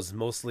dialogue was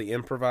mostly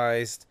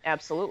improvised.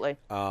 Absolutely.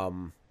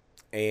 And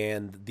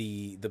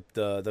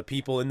the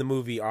people in the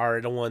movie are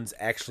the ones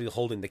actually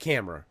holding the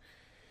camera.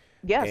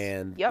 Yes.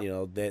 And you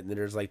know,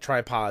 there's like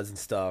tripods and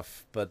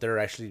stuff, but they're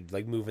actually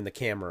like moving the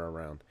camera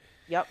around.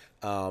 Yep.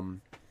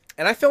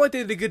 And I feel like they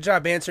did a good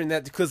job answering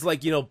that because,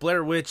 like, you know,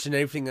 Blair Witch and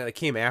everything that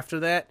came after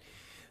that,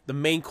 the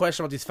main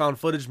question about these found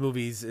footage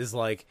movies is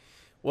like,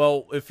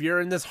 well, if you're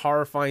in this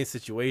horrifying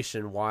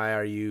situation, why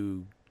are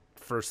you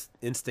first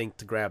instinct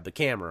to grab the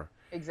camera?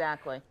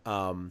 Exactly.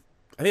 I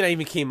think that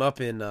even came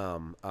up in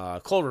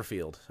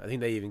Cloverfield. I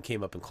think they even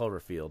came up in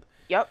Cloverfield.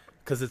 Yep.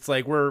 Because it's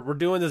like we're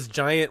doing this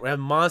giant, we have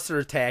monster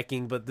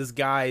attacking, but this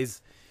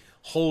guy's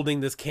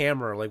holding this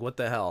camera. Like, what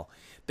the hell?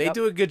 They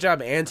do a good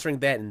job answering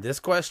that in this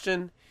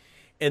question,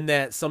 in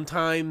that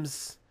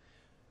sometimes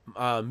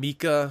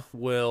Mika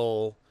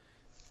will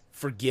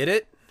forget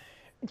it,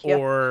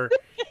 or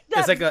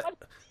it's like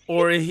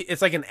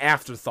it's like an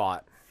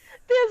afterthought.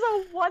 There's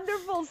a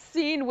wonderful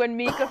scene when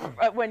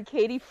when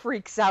Katie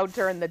freaks out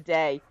during the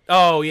day.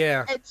 Oh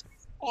yeah. And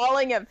she's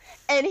calling him,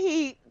 and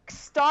he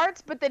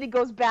starts, but then he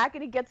goes back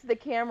and he gets the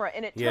camera,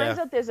 and it turns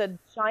out there's a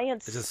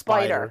giant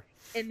spider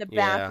in the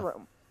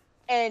bathroom,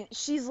 and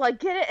she's like,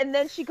 "Get it!" And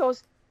then she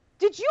goes,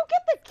 "Did you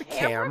get the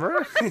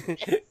camera?"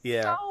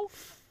 Yeah. So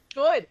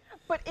good,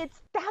 but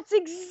that's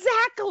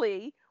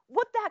exactly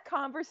what that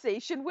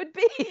conversation would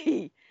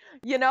be.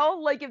 You know,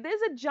 like if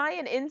there's a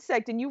giant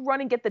insect and you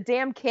run and get the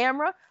damn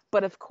camera,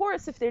 but of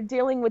course, if they're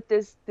dealing with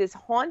this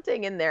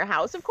haunting in their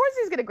house, of course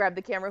he's going to grab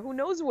the camera. Who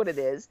knows what it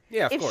is?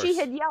 Yeah, of course. If she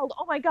had yelled,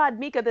 "Oh my God,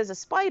 Mika, there's a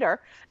spider,"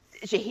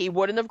 he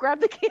wouldn't have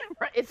grabbed the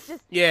camera. It's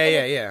just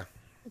yeah.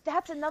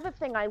 That's another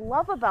thing I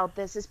love about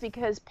this, is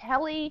because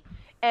Pelly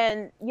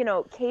and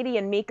Katie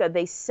and Mika,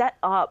 they set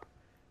up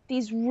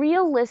these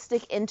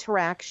realistic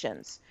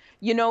interactions.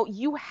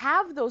 You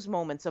have those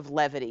moments of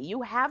levity.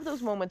 You have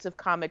those moments of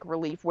comic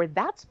relief where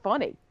that's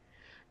funny.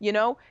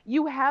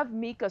 You have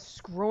Mika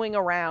screwing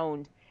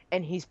around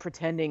and he's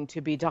pretending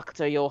to be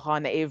Dr.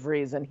 Johann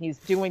Avery's and he's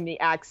doing the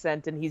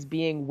accent and he's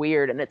being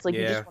weird. And it's like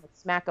you just want to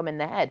smack him in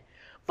the head.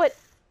 But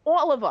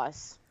all of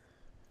us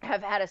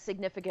have had a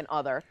significant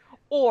other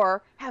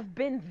or have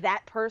been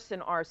that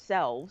person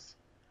ourselves.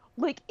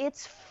 Like,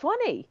 it's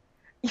funny.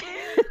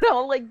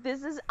 Like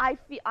this is, I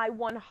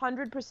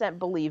 100%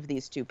 believe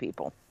these two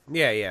people.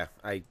 Yeah.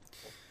 They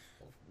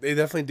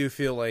definitely do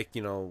feel like,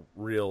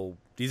 real.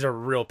 These are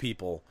real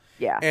people.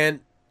 Yeah.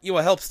 And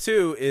what helps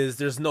too is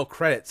there's no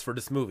credits for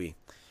this movie.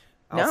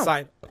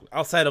 Outside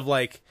of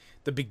like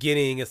the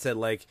beginning, it said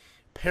like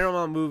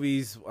Paramount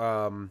Movies.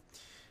 What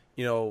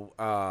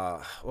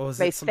was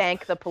they it?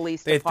 Thank the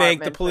police. They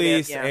thank the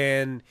police their,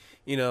 and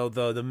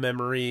the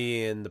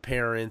memory and the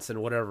parents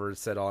and whatever it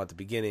said all at the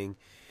beginning.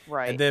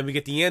 Right. And then we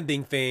get the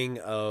ending thing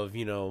of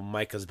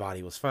Micah's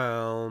body was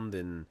found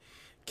and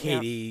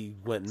Katie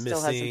went missing.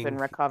 Still hasn't been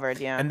recovered.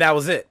 Yeah. And that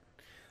was it.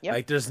 Yep.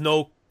 Like there's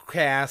no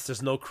cast,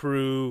 there's no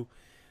crew,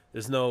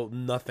 there's no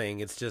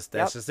nothing. It's just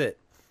that's just it.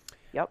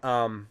 Yep.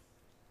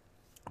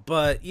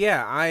 But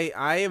yeah,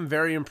 I am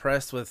very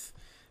impressed with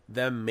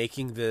them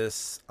making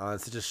this on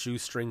such a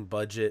shoestring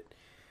budget.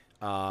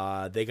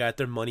 They got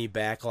their money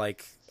back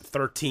like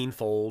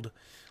 13-fold.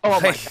 Oh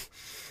my!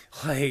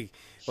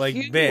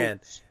 Like man,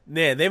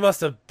 they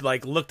must have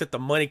like looked at the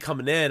money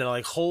coming in and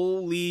like,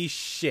 holy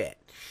shit.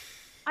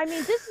 I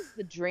mean, this is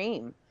the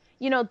dream.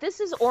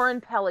 This is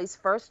Oren Peli's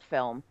first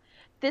film.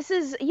 This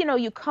is,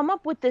 you come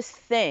up with this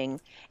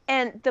thing,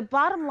 and the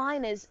bottom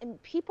line is,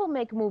 people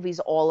make movies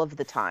all of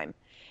the time.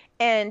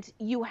 And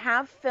you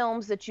have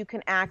films that you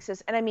can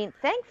access. And I mean,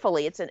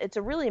 thankfully, it's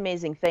a really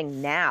amazing thing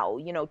now.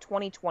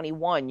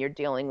 2021, you're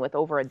dealing with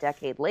over a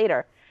decade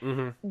later,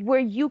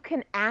 where you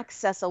can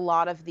access a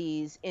lot of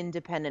these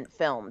independent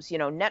films.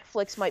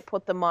 Netflix might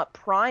put them up.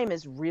 Prime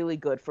is really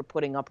good for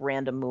putting up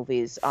random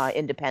movies,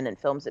 independent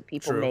films that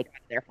people make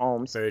at their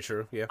homes. Very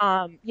true,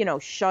 yeah.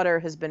 Shudder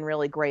has been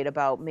really great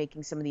about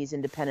making some of these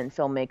independent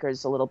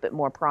filmmakers a little bit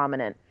more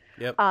prominent.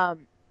 Yep.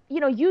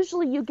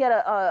 Usually you get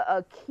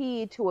a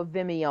key to a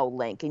Vimeo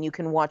link and you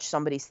can watch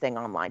somebody's thing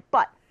online.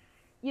 But,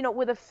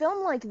 with a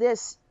film like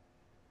this,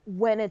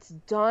 when it's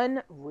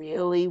done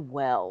really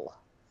well,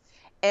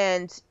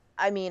 and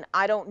I mean,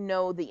 I don't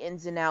know the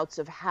ins and outs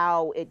of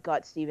how it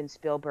got Steven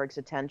Spielberg's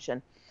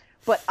attention,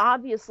 but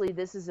obviously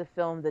this is a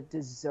film that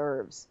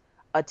deserves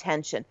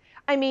attention.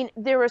 I mean,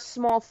 there are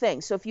small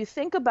things. So if you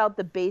think about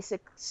the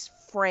basic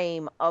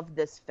frame of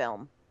this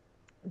film,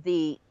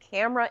 the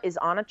camera is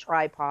on a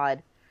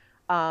tripod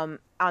on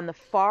the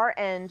far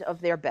end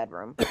of their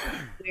bedroom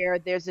where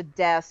there's a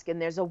desk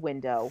and there's a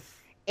window,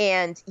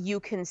 and you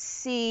can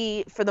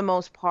see, for the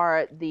most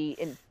part, the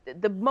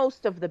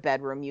most of the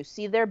bedroom. You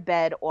see their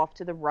bed off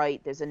to the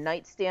right. There's a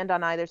nightstand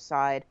on either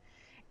side,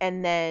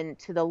 and then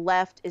to the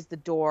left is the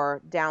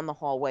door down the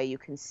hallway. You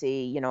can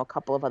see, a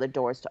couple of other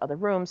doors to other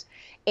rooms,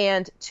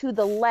 and to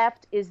the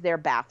left is their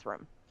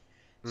bathroom.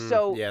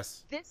 So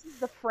yes. This is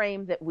the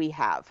frame that we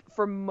have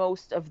for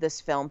most of this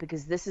film,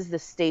 because this is the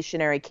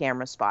stationary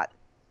camera spot.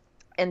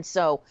 And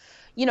so,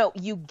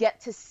 you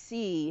get to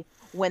see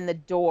when the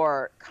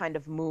door kind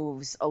of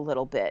moves a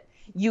little bit.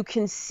 You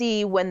can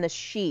see when the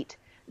sheet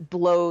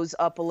blows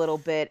up a little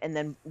bit and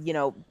then,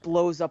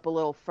 blows up a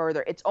little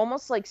further. It's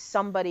almost like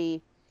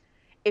somebody,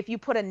 if you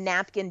put a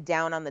napkin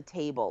down on the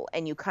table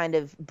and you kind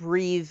of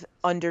breathe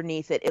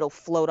underneath it, it'll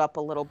float up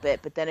a little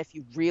bit. But then if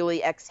you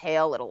really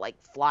exhale, it'll like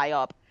fly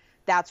up.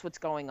 That's what's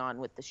going on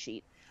with the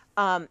sheet.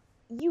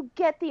 you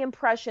get the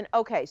impression,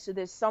 okay, so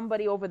there's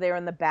somebody over there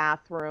in the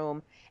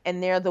bathroom,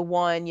 and they're the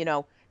one,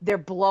 they're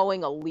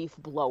blowing a leaf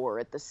blower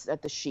at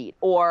the sheet,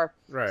 or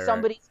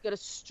somebody's got a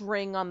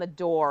string on the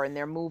door and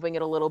they're moving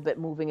it a little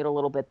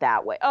bit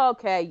that way.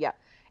 Okay, yeah.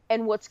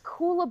 And what's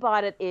cool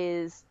about it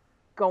is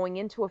going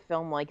into a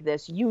film like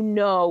this,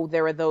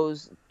 there are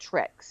those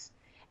tricks.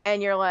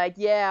 And you're like,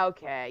 yeah,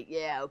 okay.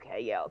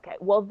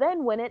 Well,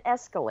 then when it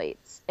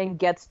escalates and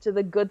gets to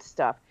the good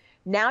stuff,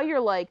 now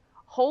you're like,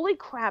 holy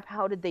crap,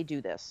 how did they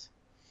do this?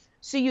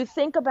 So you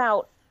think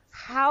about,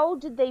 how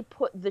did they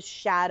put the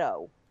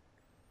shadow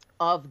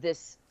of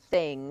this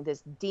thing,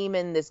 this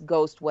demon, this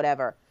ghost,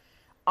 whatever,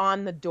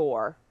 on the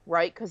door,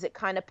 right? Because it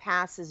kind of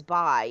passes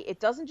by. It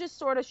doesn't just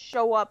sort of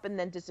show up and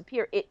then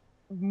disappear. It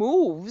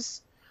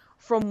moves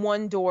from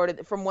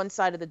one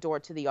side of the door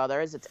to the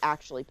other as it's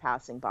actually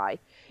passing by.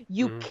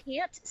 You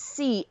can't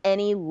see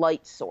any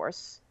light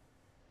source.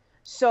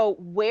 So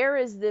where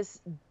is this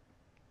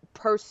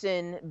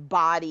person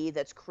body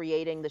that's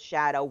creating the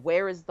shadow?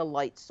 Where is the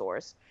light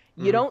source?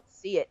 You don't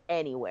see it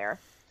anywhere.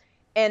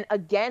 And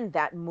again,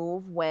 that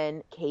move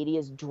when Katie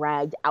is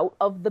dragged out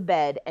of the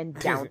bed and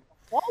down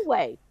the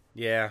hallway.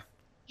 Yeah.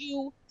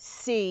 You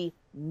see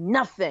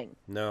nothing.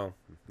 No,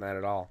 not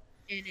at all.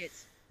 And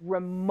it's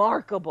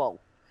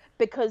remarkable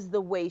because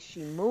the way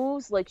she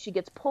moves, like she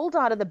gets pulled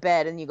out of the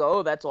bed and you go,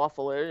 oh, that's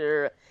awful.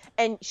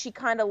 And she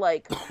kind of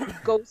like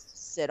goes to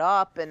sit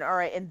up and all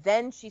right. And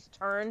then she's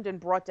turned and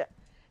brought to...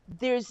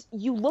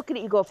 you look at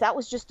it, you go, if that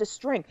was just a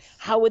string,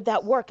 how would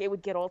that work? It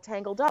would get all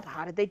tangled up.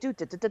 How did they do?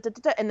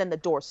 And then the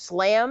door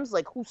slams.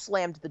 Like, who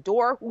slammed the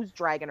door? Who's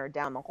dragging her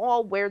down the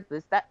hall? Where's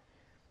this, that?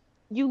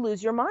 You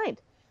lose your mind.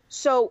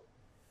 So,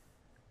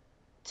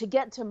 to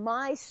get to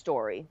my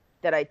story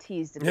that I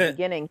teased in the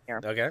beginning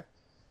here. Okay.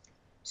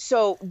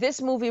 So,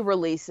 this movie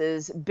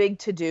releases, big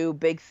to-do,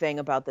 big thing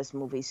about this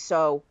movie.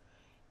 So,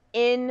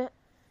 I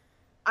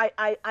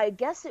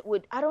guess it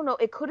would, I don't know,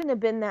 it couldn't have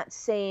been that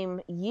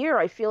same year.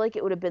 I feel like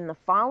it would have been the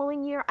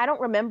following year. I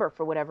don't remember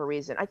for whatever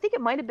reason. I think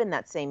it might have been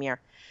that same year.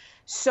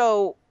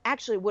 So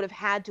actually it would have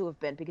had to have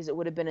been because it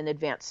would have been in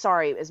advance.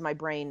 Sorry, as my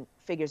brain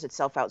figures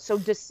itself out. So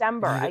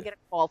December, I get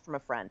a call from a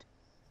friend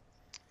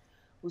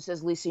who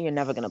says, Lisa, you're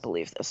never going to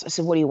believe this. I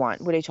said, what do you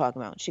want? What are you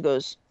talking about? She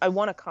goes, I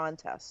won a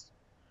contest.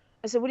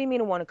 I said, what do you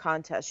mean I won a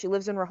contest? She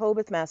lives in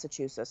Rehoboth,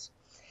 Massachusetts.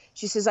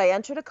 She says, I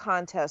entered a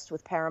contest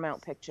with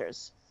Paramount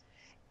Pictures.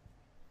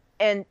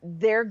 And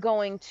they're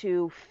going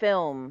to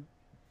film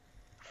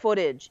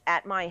footage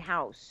at my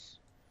house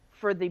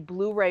for the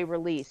Blu-ray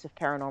release of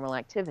Paranormal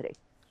Activity.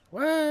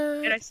 What?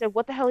 And I said,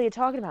 what the hell are you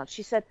talking about?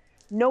 She said,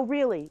 no,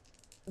 really.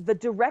 The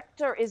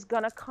director is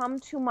going to come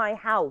to my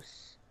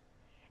house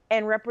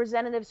and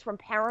representatives from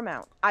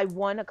Paramount. I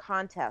won a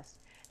contest.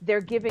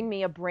 They're giving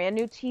me a brand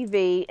new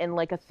TV in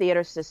like a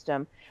theater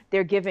system.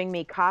 They're giving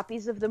me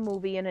copies of the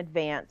movie in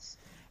advance.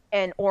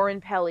 And Oren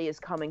Peli is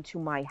coming to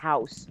my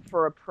house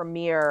for a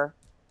premiere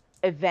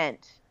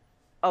event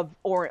of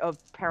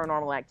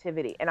Paranormal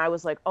Activity. And I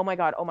was like, oh my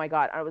God.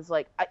 I was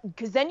like,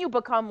 because then you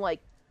become like,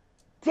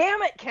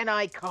 damn it, can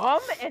I come?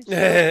 And she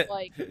was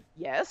like,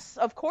 yes,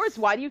 of course.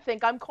 Why do you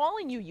think I'm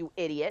calling you, you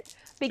idiot?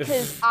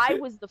 Because I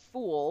was the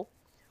fool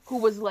who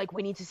was like,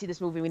 we need to see this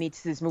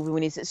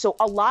movie. So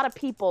a lot of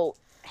people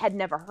had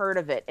never heard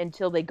of it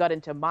until they got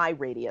into my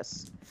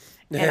radius.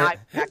 And I'm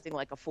acting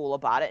like a fool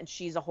about it. And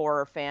she's a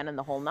horror fan and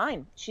the whole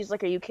nine. She's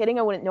like, are you kidding?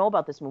 I wouldn't know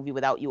about this movie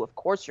without you. Of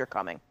course you're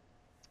coming.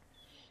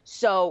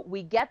 So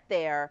we get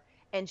there,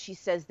 and she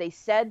says, they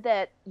said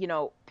that,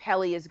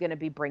 Peli is going to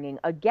be bringing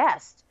a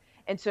guest.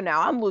 And so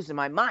now I'm losing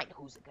my mind.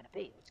 Who's it going to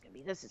be? It's going to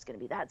be this. It's going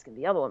to be that. It's going to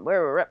be the other one.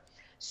 Where.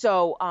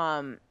 So,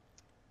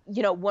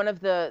 one of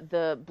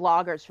the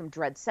bloggers from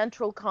Dread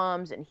Central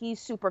comes, and he's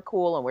super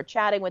cool, and we're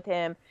chatting with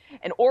him.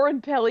 And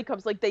Oren Peli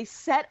comes. Like, they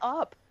set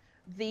up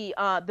the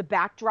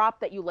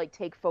backdrop that you, like,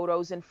 take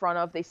photos in front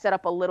of. They set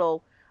up a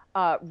little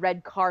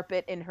red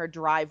carpet in her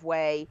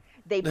driveway.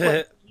 They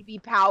put baby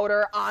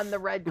powder on the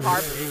red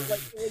carpet. Like,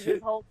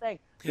 this whole thing.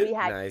 We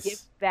had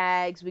gift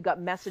bags. We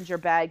got messenger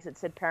bags that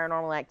said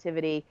Paranormal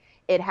Activity.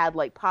 It had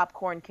like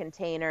popcorn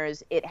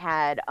containers. It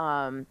had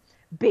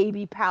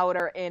baby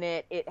powder in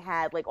it. It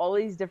had like all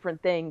these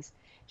different things.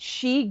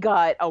 She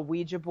got a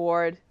Ouija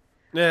board.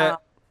 Yeah.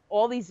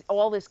 All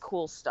this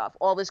cool stuff.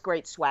 All this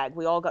great swag.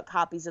 We all got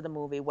copies of the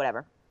movie.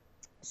 Whatever.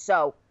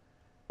 So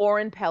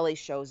Oren Peli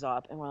shows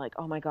up, and we're like,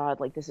 oh my God,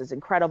 like, this is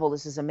incredible.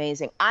 This is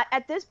amazing.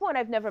 At this point,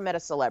 I've never met a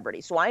celebrity,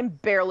 so I'm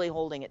barely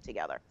holding it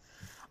together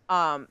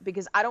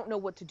because I don't know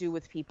what to do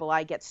with people.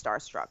 I get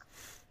starstruck.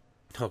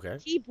 Okay.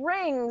 He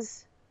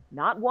brings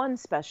not one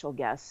special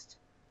guest,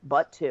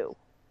 but two.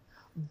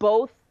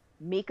 Both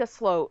Mika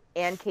Sloat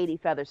and Katie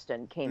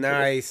Featherston came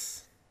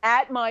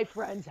at my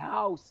friend's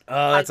house.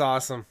 Oh, that's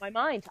awesome.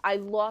 I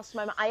lost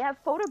my mind. I have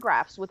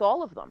photographs with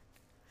all of them.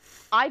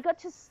 I got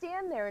to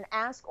stand there and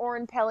ask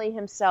Oren Peli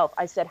himself.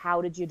 I said,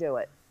 how did you do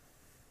it?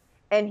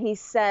 And he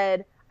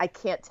said, I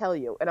can't tell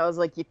you. And I was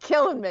like, you're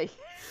killing me.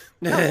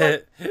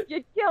 Like,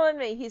 you're killing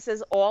me. He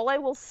says, all I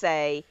will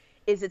say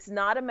is it's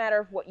not a matter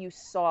of what you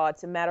saw.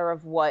 It's a matter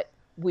of what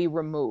we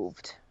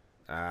removed.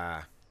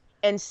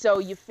 And so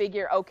you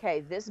figure,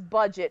 okay, this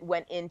budget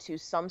went into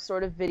some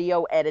sort of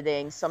video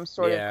editing, some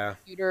sort of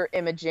computer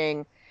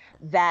imaging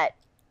that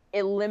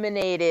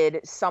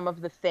eliminated some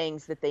of the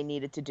things that they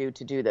needed to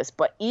do this.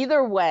 But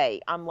either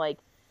way, I'm like,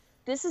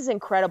 this is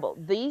incredible.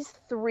 These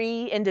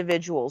 3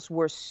 individuals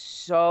were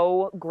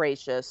so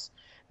gracious.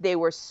 They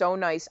were so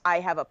nice. I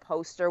have a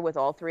poster with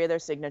all 3 of their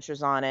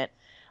signatures on it.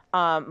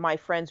 My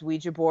friend's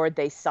Ouija board,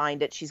 they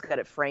signed it. She's got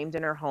it framed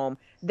in her home.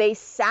 They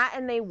sat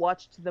and they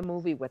watched the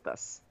movie with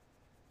us.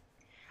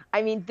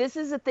 I mean, this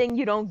is a thing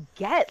you don't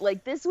get.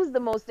 Like, this was the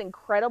most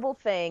incredible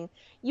thing.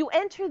 You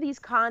enter these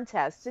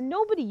contests and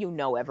nobody you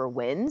know ever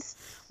wins.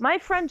 My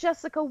friend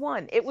Jessica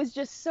won. It was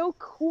just so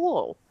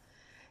cool.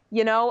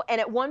 You know, and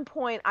at one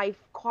point I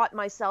caught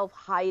myself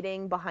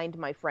hiding behind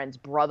my friend's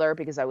brother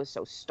because I was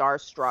so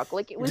starstruck.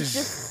 Like, it was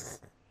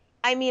just,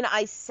 I mean,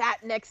 I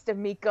sat next to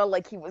Mika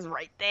like he was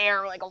right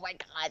there. Like, oh my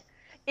God.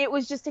 It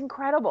was just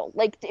incredible.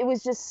 Like, it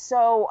was just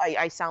so,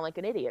 I sound like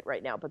an idiot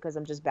right now because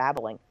I'm just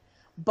babbling.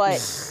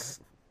 But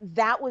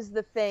that was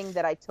the thing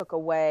that I took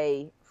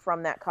away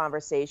from that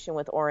conversation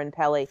with Oren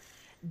Peli,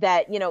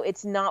 that, you know,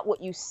 it's not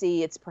what you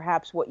see, it's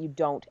perhaps what you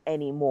don't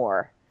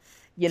anymore.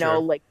 You know,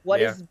 like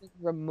what is being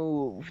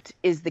removed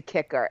is the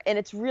kicker. And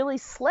it's really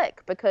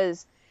slick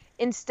because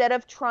instead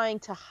of trying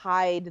to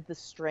hide the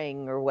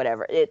string or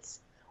whatever,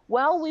 it's,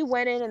 well, we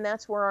went in and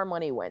that's where our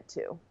money went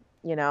to,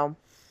 you know?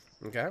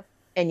 Okay.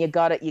 And you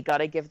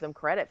gotta give them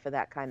credit for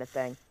that kind of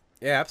thing.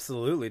 Yeah,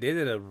 absolutely. They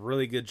did a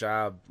really good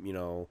job, you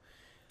know,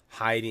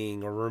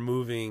 hiding or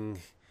removing,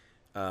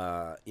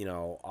 you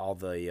know, all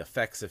the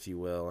effects, if you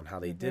will, and how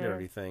they did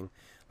everything.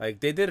 Like,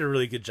 they did a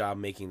really good job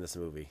making this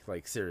movie.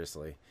 Like,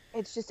 seriously.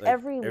 It's just like,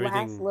 every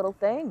last little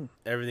thing.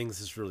 Everything's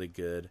just really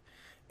good.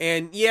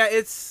 And, yeah,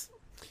 it's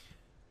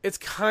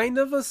kind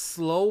of a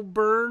slow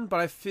burn, but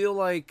I feel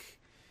like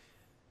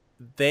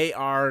they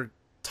are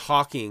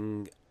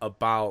talking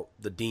about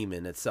the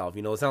demon itself.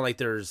 You know, it's not like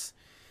there's...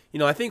 You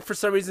know, I think for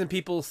some reason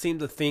people seem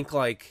to think,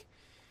 like,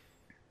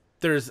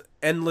 there's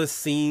endless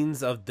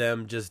scenes of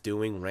them just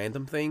doing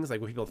random things, like,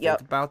 when people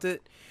think about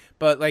it.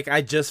 But, like,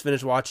 I just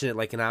finished watching it,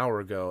 like, an hour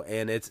ago,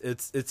 and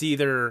it's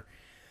either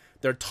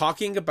they're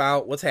talking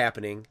about what's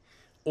happening,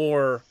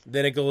 or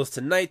then it goes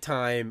to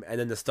nighttime, and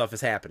then the stuff is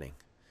happening.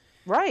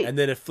 Right. And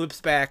then it flips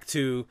back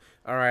to,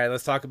 all right,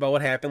 let's talk about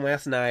what happened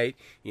last night.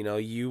 You know,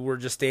 you were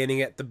just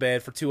standing at the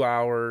bed for 2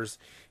 hours.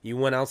 You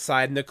went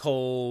outside in the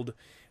cold,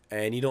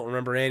 and you don't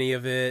remember any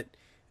of it.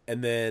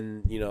 And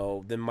then, you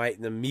know,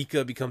 then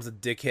Mika becomes a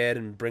dickhead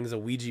and brings a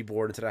Ouija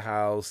board into the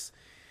house.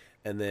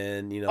 And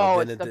then, you know,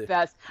 it's the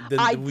best. Then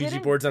the Ouija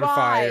board's on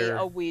fire.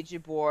 A Ouija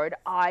board.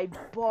 I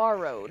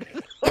borrowed.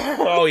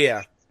 Oh,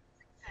 yeah.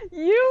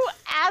 You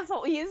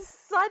asshole. He is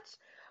such,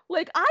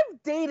 like,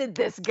 I've dated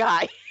this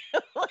guy.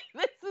 Like,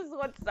 this is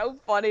what's so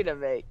funny to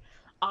me.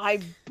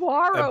 I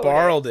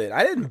borrowed it.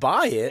 I didn't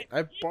buy it.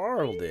 I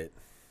borrowed it.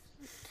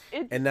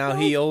 And now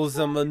he owes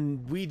them a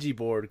Ouija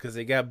board because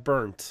they got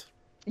burnt.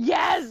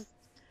 Yes.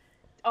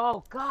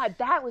 Oh God,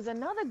 that was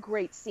another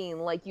great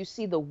scene. Like, you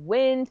see the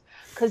wind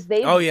because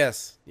they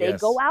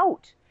go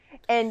out,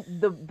 and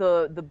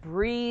the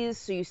breeze.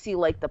 So you see,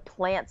 like, the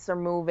plants are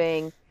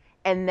moving,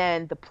 and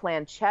then the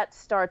planchette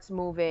starts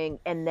moving,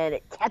 and then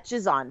it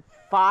catches on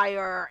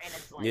fire, and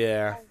it's like,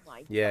 oh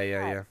my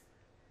God.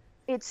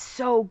 It's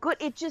so good.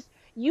 It just,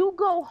 you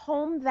go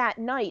home that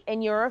night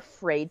and you're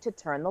afraid to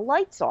turn the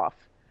lights off.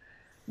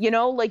 You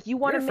know, like, you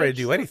want to. You're afraid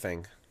to do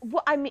anything.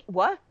 Well, I mean,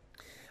 what?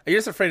 You're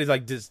just afraid to,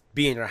 like, just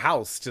be in your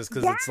house just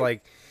because it's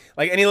like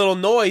any little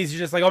noise, you're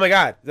just like, oh my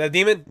God, is that a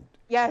demon?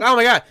 Yeah. Oh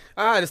my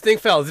God, this thing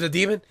fell. Is it a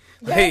demon?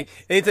 Yes. Hey,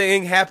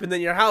 anything happened in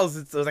your house,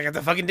 it's like, it's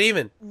a fucking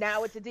demon.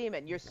 Now it's a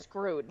demon. You're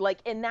screwed. Like,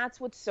 and that's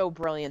what's so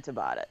brilliant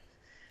about it.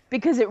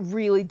 Because it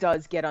really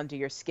does get under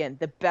your skin.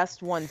 The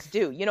best ones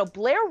do. You know,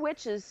 Blair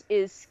Witch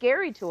is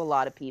scary to a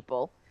lot of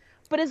people.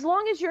 But as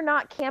long as you're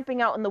not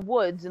camping out in the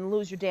woods and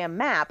lose your damn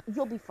map,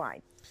 you'll be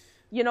fine.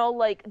 You know,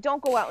 like,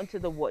 don't go out into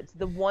the woods.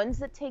 The ones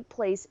that take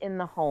place in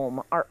the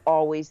home are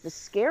always the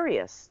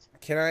scariest.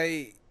 Can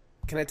I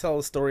tell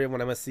the story of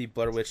when I must see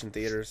Blair Witch in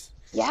theaters?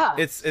 Yeah.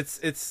 It's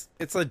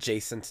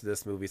adjacent to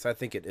this movie, so I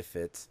think it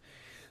fits.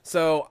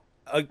 So,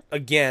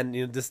 again,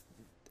 you know, this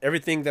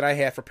everything that I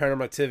had for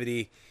Paranormal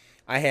Activity,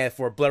 I had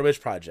for Blair Witch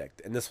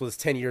Project, and this was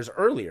 10 years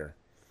earlier.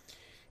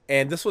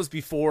 And this was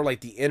before,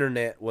 like, the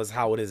internet was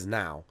how it is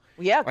now.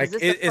 Yeah, because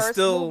like, it's the first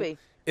movie.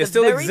 It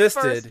still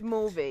existed. First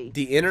movie.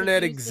 The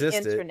internet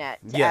existed. The internet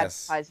to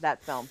advertise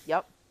that film.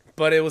 Yep.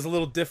 But it was a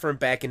little different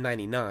back in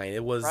 '99.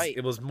 It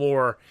was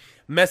more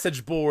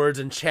message boards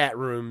and chat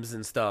rooms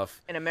and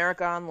stuff. In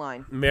America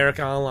Online.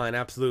 America Online,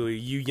 absolutely.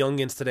 You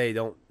youngins today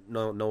don't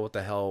know what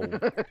the hell.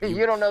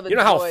 You don't know the. You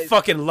know how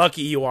fucking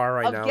lucky you are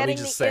right now. Let me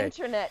just say.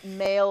 Getting the internet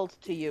mailed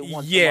to you once a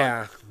month.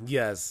 Yeah.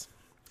 Yes.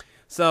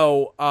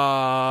 So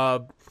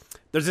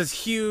there's this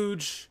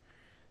huge,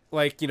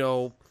 like, you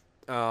know,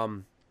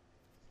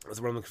 that's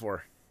what I'm looking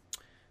for.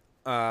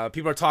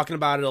 People are talking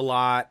about it a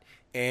lot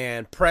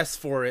and press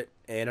for it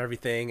and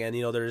everything. And,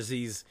 you know, there was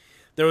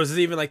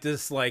even like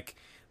this, like,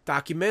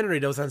 documentary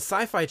that was on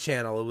Sci-Fi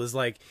Channel. It was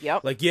like,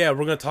 Yep. like, yeah,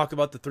 we're gonna talk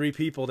about the 3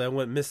 people that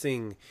went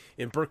missing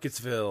in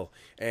Burkittsville,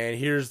 and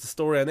here's the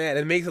story on that. And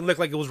it makes it look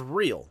like it was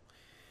real.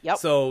 Yep.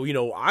 So,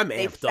 I'm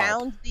They amped up.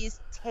 found these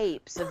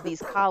tapes of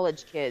these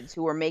college kids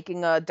who were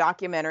making a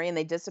documentary, and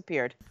they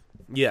disappeared.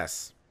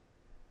 Yes.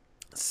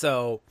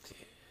 So,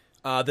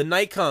 the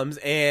night comes,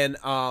 and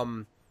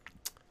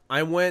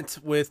I went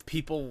with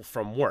people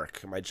from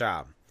work, my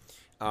job.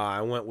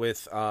 I went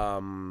with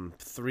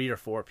 3 or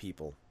 4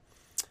 people.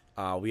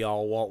 We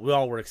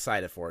all were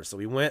excited for it. So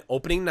we went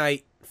opening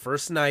night,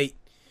 first night,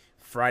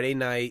 Friday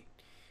night,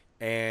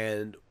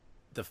 and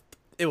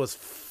it was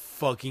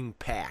fucking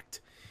packed.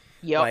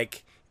 Yep.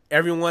 Like,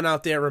 everyone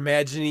out there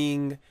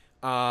imagining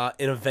an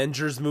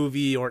Avengers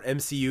movie or an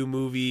MCU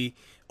movie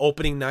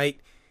opening night,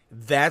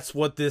 that's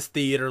what this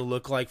theater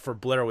looked like for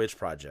Blair Witch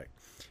Project.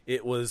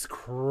 It was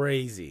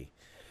crazy.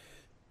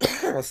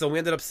 So we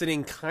ended up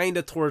sitting kind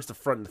of towards the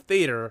front of the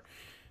theater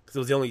because it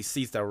was the only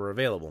seats that were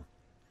available.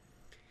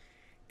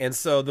 And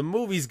so the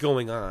movie's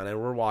going on, and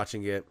we're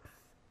watching it.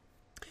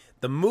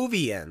 The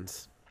movie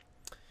ends.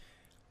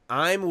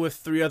 I'm with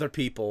 3 other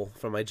people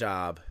from my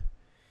job.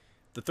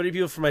 The 3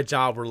 people from my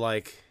job were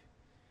like,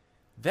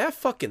 that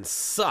fucking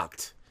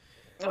sucked.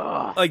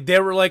 Ugh. Like, they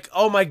were like,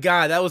 oh my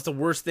God, that was the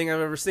worst thing I've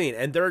ever seen.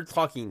 And they're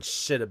talking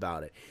shit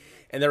about it.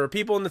 And there were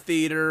people in the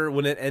theater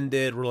when it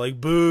ended were like,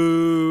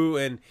 boo.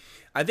 And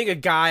I think a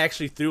guy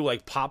actually threw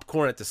like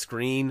popcorn at the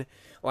screen.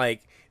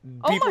 Like,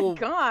 people, oh my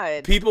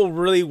God. people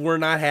really were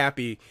not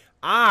happy.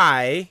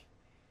 I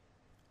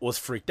was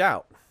freaked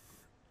out.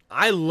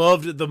 I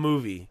loved the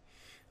movie.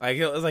 Like,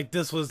 it was like,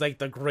 this was like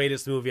the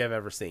greatest movie I've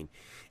ever seen.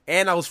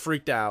 And I was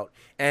freaked out.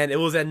 And it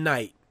was at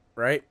night,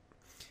 right?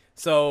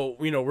 So,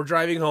 we're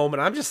driving home,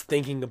 and I'm just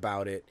thinking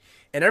about it.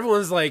 And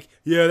everyone's like,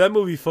 yeah, that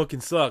movie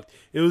fucking sucked.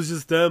 It was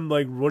just them,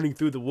 like, running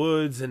through the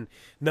woods, and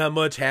not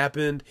much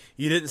happened.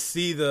 You didn't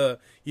see the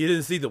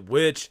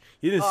witch.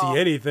 You didn't see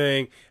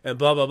anything, and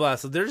blah, blah, blah.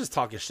 So they're just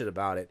talking shit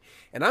about it.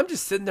 And I'm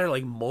just sitting there,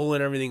 like,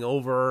 mulling everything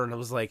over, and I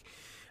was like,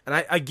 and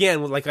I,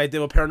 again, like I did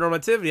with Paranormal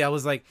Activity, I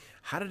was like,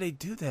 how did they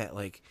do that?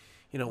 Like,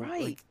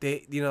 Right. like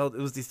they, it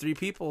was these 3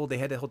 people. They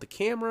had to hold the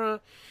camera.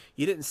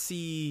 You didn't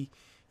see,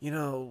 it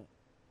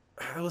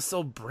was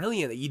so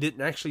brilliant that you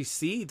didn't actually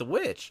see the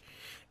witch,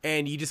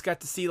 and you just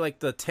got to see like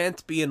the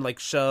tent being like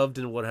shoved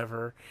and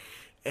whatever,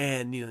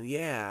 and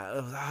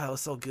it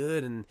was so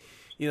good. And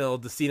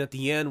the scene at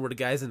the end where the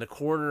guy's in the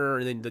corner,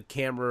 and then the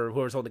camera,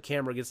 whoever's holding the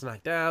camera, gets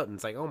knocked out, and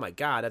it's like, oh my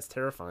God, that's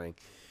terrifying.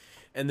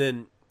 And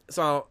then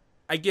so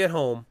I get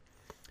home,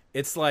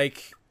 it's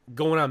like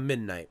going on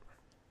midnight,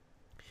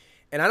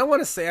 and I don't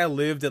want to say I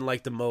lived in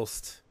like the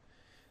most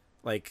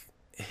like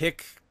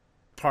hick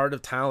part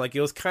of town. Like,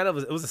 it was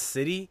a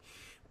city,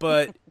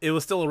 but it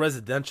was still a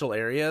residential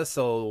area,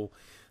 so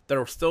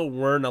there still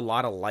weren't a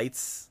lot of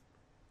lights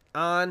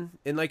on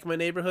in like my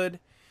neighborhood.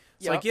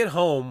 So I get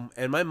home,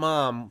 and my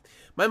mom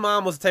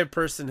was the type of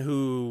person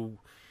who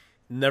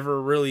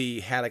never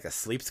really had like a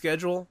sleep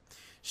schedule.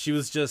 She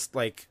was just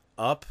like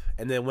up,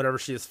 and then whenever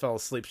she just fell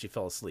asleep, she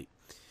fell asleep.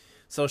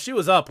 So she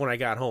was up when I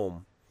got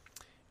home.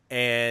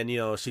 And,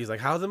 she's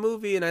like, how's the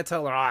movie? And I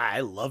tell her,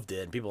 I loved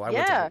it. And people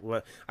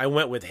I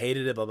went with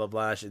hated it, blah, blah,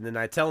 blah. And then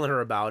I telling her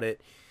about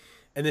it.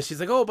 And then she's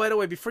like, oh, by the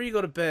way, before you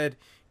go to bed,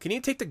 can you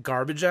take the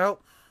garbage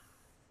out?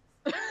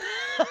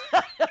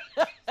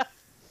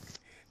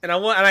 And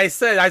I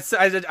said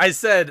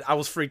I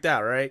was freaked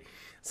out, right?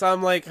 So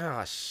I'm like,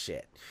 oh,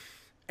 shit.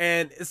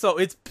 And so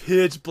it's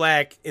pitch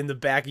black in the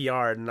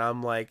backyard. And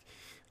I'm like,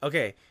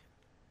 okay,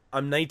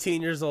 I'm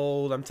 19 years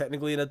old. I'm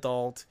technically an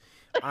adult.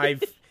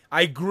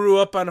 I grew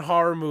up on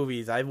horror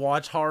movies. I've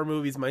watched horror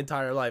movies my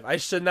entire life. I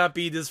should not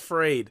be this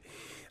afraid.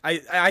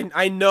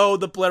 I know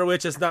the Blair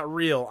Witch is not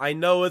real. I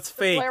know it's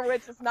fake. Blair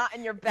Witch is not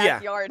in your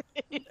backyard.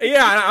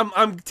 Yeah,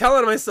 I'm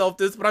telling myself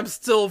this, but I'm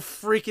still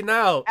freaking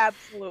out.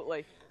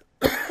 Absolutely.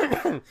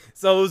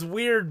 So it was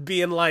weird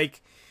being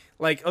like,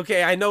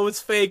 okay, I know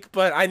it's fake,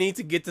 but I need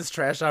to get this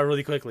trash out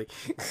really quickly.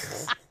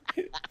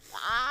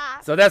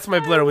 So that's my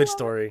Blair Witch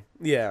story.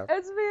 Yeah.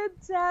 It's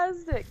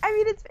fantastic. I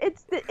mean,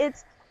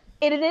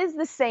 it is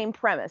the same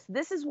premise.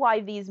 This is why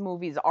these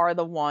movies are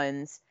the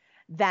ones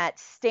that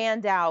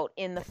stand out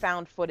in the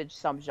found footage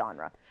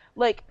subgenre.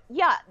 Like,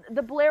 yeah,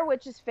 the Blair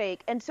Witch is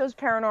fake, and so is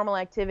Paranormal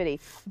Activity.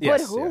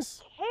 But who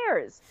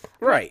cares?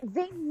 Right. Like,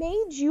 they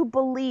made you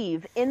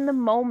believe in the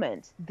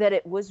moment that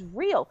it was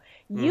real.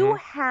 You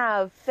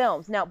have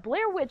films. Now,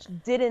 Blair Witch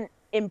didn't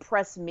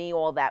impress me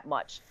all that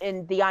much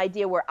in the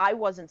idea where I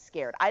wasn't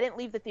scared. I didn't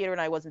leave the theater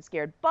and I wasn't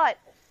scared. But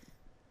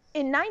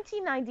in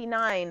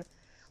 1999...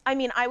 I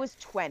mean, I was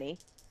 20.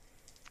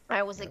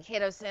 I was a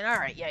kid. I was saying, all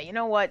right, yeah, you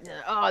know what?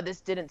 Oh,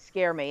 this didn't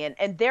scare me.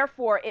 And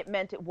therefore, it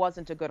meant it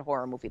wasn't a good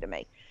horror movie to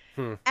me.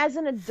 As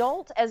an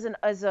adult, as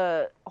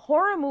a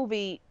horror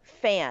movie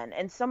fan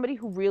and somebody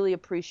who really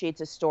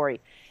appreciates a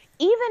story,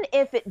 even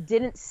if it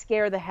didn't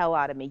scare the hell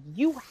out of me,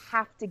 you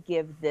have to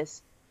give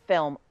this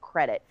film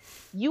credit.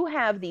 You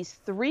have these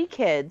 3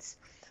 kids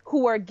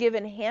who are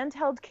given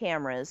handheld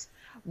cameras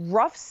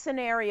rough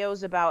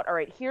scenarios about, all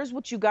right, here's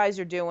what you guys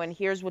are doing,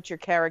 here's what your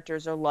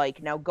characters are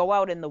like, now go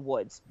out in the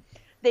woods.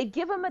 They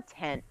give them a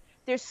tent.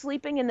 They're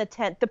sleeping in the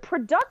tent. The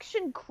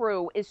production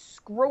crew is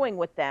screwing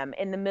with them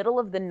in the middle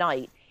of the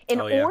night in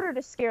order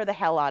to scare the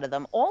hell out of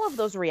them. All of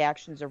those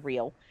reactions are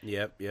real.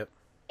 Yep.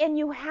 And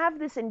you have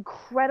this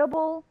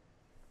incredible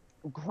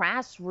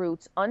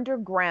grassroots,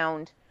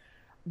 underground,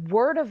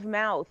 word of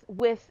mouth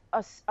with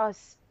I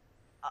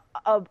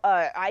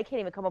can't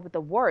even come up with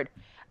the word,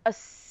 a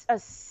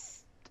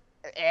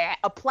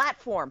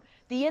platform.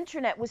 The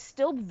internet was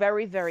still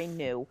very, very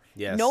new.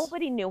 Yes.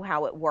 Nobody knew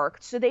how it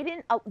worked. So they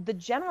didn't, the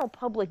general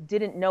public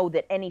didn't know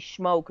that any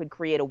schmo could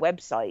create a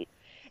website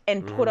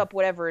and put up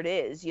whatever it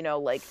is. You know,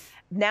 like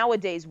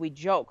nowadays we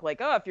joke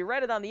like, oh, if you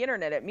read it on the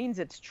internet, it means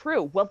it's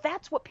true. Well,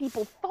 that's what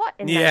people thought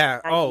in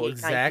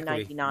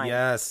 1999.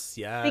 Yes.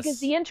 Because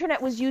the internet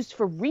was used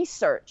for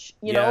research.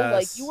 You know,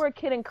 like you were a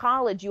kid in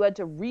college, you had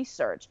to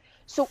research.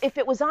 So if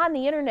it was on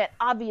the internet,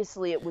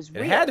 obviously it was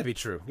real. It had to be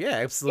true. Yeah,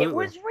 absolutely. It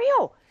was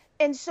real.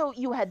 And so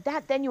you had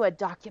that, then you had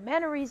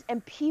documentaries,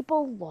 and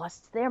people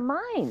lost their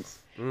minds.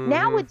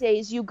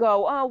 Nowadays you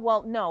go, oh,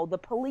 well, no, the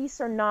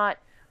police are not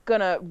going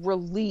to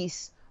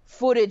release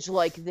footage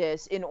like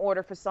this in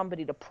order for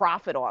somebody to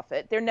profit off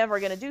it. They're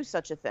never going to do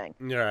such a thing.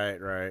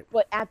 Right.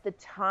 But at the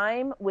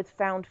time with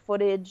found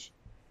footage,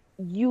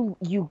 you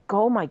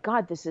go, oh my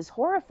God, this is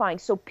horrifying.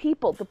 So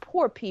people, the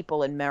poor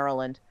people in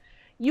Maryland,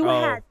 you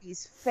had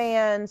these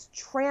fans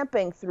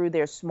tramping through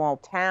their small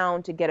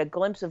town to get a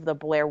glimpse of the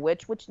Blair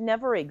Witch, which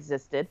never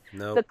existed.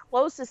 Nope. The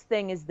closest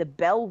thing is the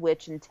Bell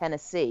Witch in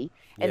Tennessee,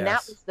 and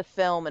that was the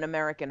film An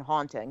American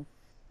Haunting.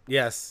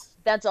 Yes.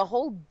 That's a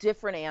whole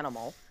different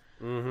animal.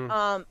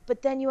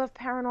 But then you have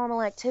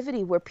Paranormal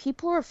Activity, where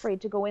people are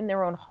afraid to go in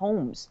their own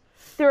homes.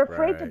 They're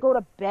afraid to go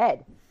to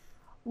bed.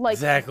 Like,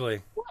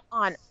 exactly. What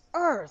on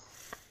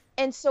earth?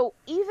 And so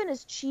even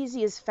as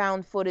cheesy as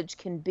found footage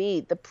can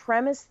be, the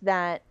premise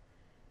that,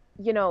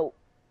 you know,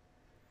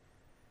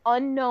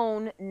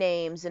 unknown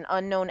names and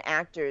unknown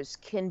actors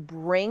can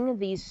bring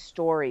these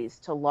stories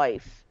to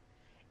life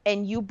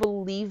and you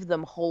believe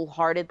them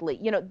wholeheartedly.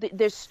 You know,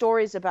 there's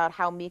stories about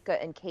how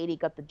Mika and Katie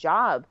got the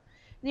job.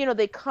 You know,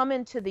 they come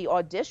into the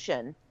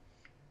audition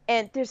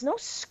and there's no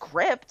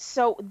script.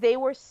 So they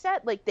were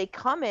set, like they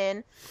come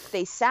in,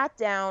 they sat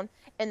down,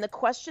 and the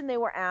question they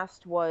were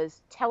asked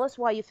was, tell us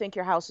why you think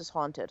your house is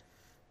haunted.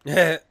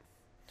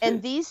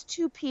 And these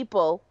two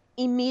people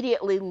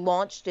immediately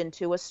launched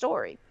into a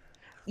story.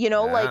 You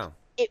know, like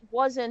it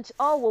wasn't,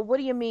 oh, well, what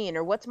do you mean?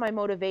 Or what's my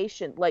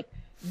motivation? Like,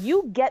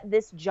 you get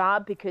this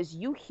job because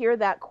you hear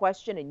that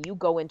question and you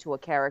go into a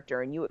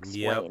character and you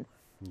explain.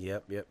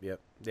 Yep. Yeah.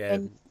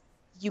 And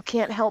you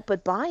can't help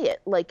but buy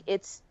it. Like,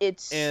 it's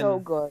so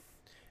good.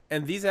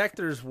 And these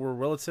actors were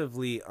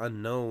relatively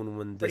unknown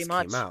when this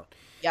came out.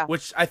 Yeah.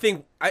 Which I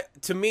think,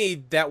 to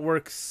me, that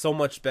works so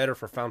much better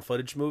for found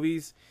footage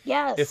movies.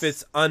 Yes. If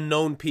it's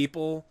unknown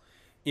people,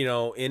 you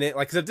know, in it.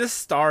 Like, 'cause if this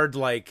starred,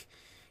 like,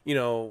 you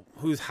know,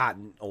 who's hot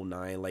in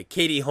 2009? Like,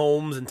 Katie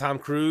Holmes and Tom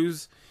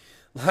Cruise.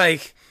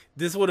 Like,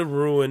 this would have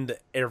ruined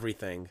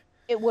everything.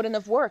 It wouldn't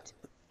have worked.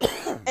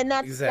 And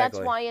that's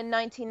why in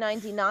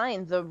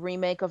 1999, the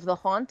remake of The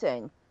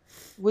Haunting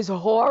was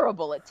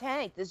horrible. It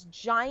tanked. This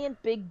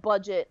giant, big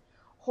budget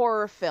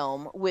horror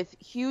film with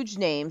huge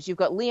names. You've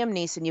got Liam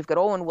Neeson, you've got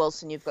Owen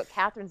Wilson, you've got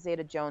Catherine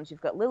Zeta-Jones, you've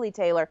got Lily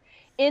Taylor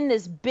in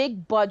this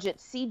big budget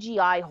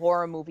CGI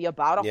horror movie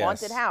about a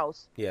haunted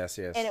house. Yes.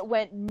 And it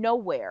went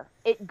nowhere.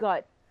 It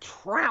got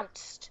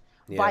trounced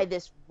by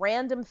this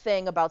random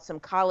thing about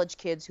some college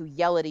kids who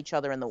yell at each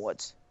other in the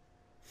woods.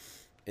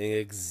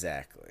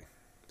 Exactly.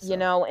 You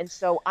know, and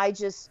so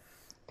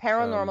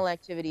Paranormal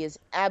Activity is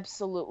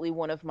absolutely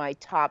one of my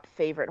top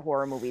favorite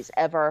horror movies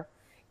ever.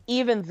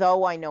 Even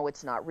though I know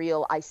it's not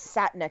real, I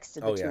sat next to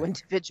the two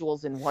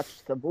individuals and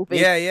watched the movie.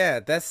 Yeah.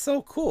 That's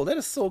so cool. That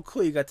is so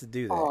cool you got to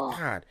do that.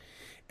 God.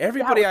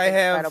 Everybody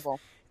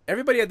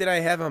that I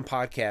have on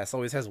podcasts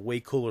always has way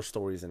cooler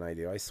stories than I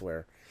do, I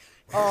swear.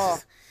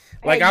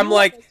 Like, I'm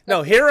like,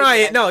 no, here I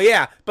am. No,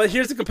 yeah. But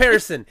here's the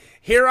comparison.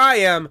 Here I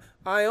am.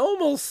 I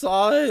almost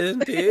saw it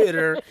in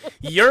theater.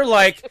 You're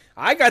like,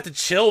 I got to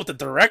chill with the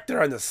director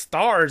and the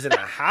stars in a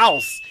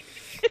house.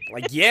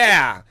 Like,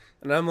 yeah.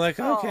 And I'm like,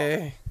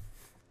 okay.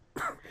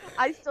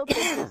 I still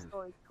think the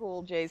story's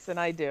cool, Jason.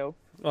 I do.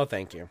 Oh,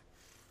 thank you.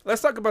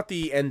 Let's talk about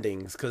the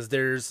endings, because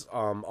there's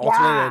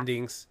alternate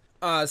endings.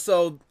 As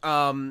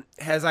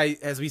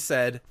we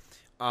said,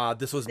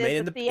 this was made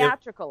in the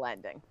theatrical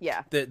ending.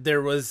 Yeah. It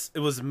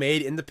was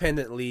made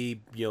independently,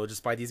 you know,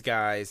 just by these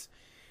guys.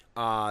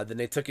 Then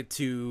they took it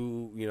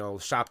to, you know,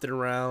 shopped it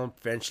around.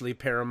 Eventually,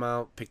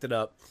 Paramount picked it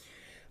up.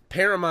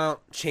 Paramount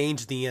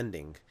changed the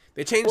ending.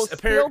 They changed. Well,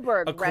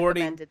 Spielberg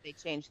recommended they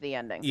change the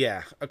ending.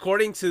 Yeah,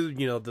 according to,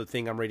 you know, the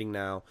thing I'm reading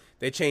now,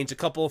 they changed a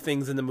couple of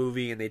things in the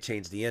movie and they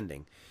changed the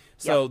ending.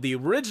 So the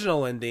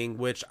original ending,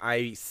 which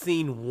I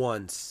seen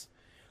once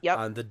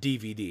on the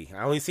DVD,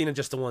 I only seen it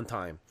just the one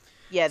time.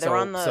 Yeah, they're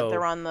on the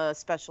Blu-ray and the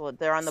special.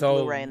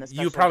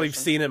 You probably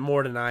edition. Seen it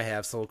more than I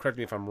have, so correct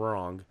me if I'm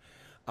wrong.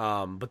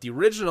 But the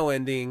original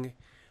ending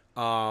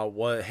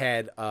what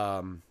had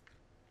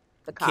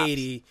The cops.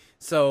 Katie.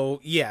 So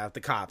yeah,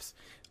 the cops.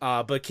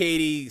 But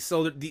Katie.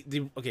 So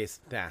okay.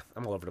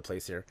 I'm all over the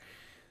place here.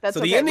 That's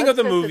so okay. the ending of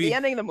the Let's get to movie. The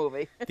ending of the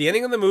movie. The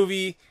ending of the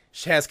movie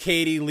has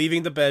Katie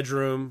leaving the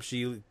bedroom.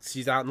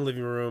 She's out in the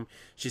living room.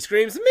 She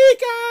screams,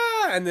 "Mika!"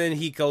 And then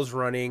he goes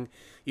running.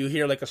 You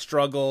hear like a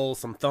struggle,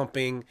 some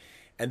thumping,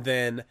 and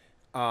then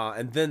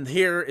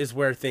here is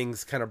where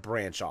things kind of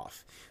branch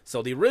off.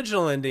 So the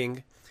original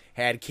ending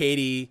had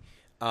Katie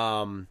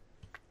coming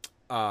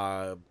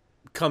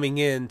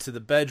into the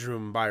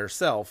bedroom by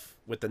herself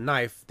with the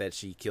knife that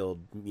she killed.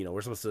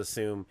 We're supposed to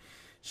assume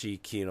she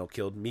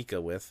killed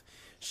Mika with.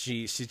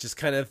 She's just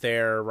kind of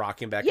there,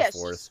 rocking back and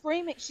forth.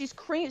 She's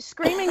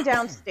screaming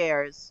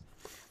downstairs.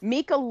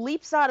 Mika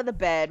leaps out of the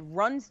bed,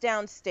 runs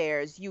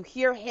downstairs. You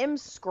hear him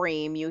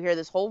scream. You hear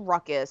this whole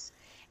ruckus.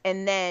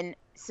 And then,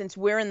 since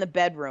we're in the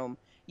bedroom,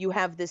 you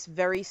have this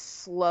very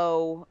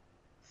slow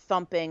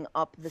thumping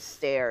up the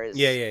stairs.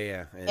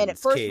 Yeah. And at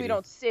first Katie. we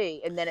don't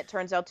see, and then it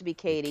turns out to be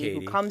Katie,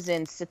 who comes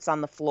in, sits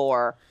on the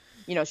floor.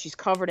 She's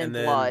covered in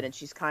blood, and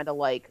she's kind of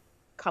like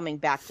coming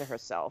back to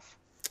herself.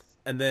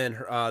 And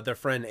then their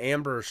friend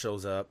Amber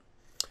shows up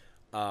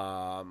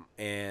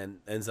and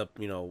ends up,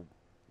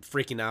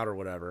 freaking out or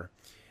whatever.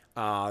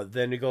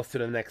 Then it goes to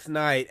the next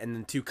night, and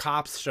then 2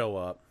 cops show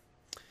up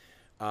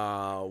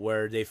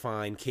where they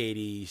find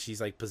Katie.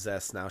 She's like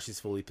possessed now. She's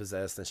fully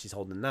possessed, and she's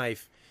holding a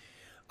knife.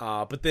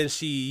 But then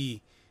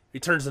she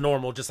returns to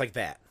normal just like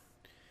that.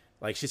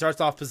 Like, she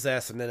starts off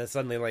possessed, and then it's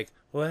suddenly like,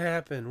 what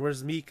happened?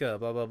 Where's Mika?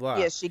 Blah, blah, blah.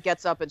 Yeah, she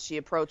gets up and she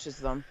approaches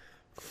them.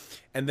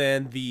 And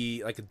then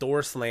a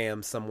door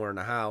slams somewhere in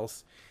the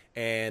house,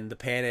 and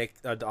the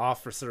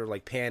officer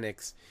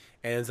panics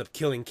and ends up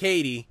killing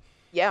Katie.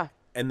 Yeah.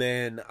 And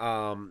then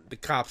the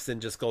cops then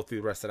just go through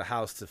the rest of the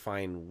house to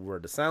find where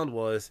the sound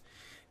was,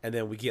 and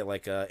then we get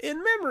like a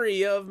in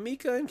memory of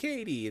Mika and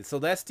Katie. And so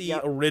that's the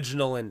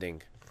original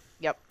ending.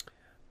 Yep.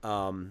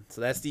 So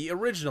that's the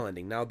original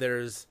ending. Now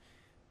there's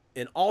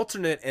an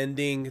alternate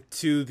ending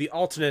to the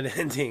alternate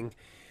ending.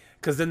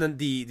 Because then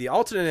the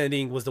alternate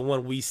ending was the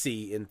one we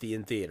see in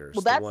theaters.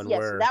 Well, that was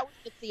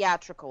the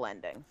theatrical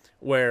ending.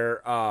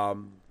 Where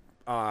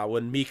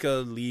when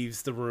Mika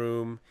leaves the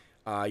room,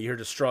 you hear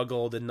the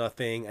struggle, then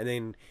nothing, and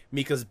then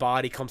Mika's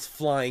body comes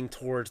flying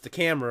towards the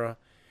camera.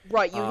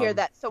 Right, you hear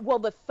that. So,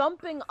 the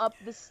thumping up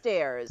the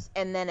stairs,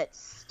 and then it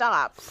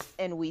stops,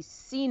 and we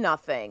see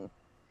nothing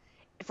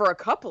for a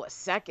couple of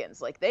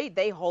seconds. Like,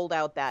 they hold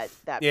out that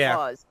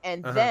pause,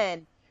 and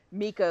then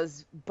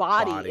Mika's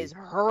body is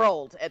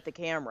hurled at the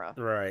camera.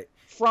 Right.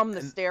 From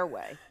the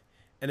stairway.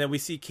 And then we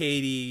see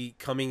Katie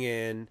coming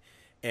in,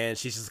 and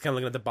she's just kind of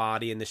looking at the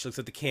body, and then she looks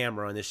at the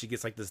camera, and then she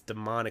gets like this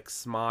demonic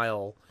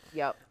smile.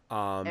 Yep.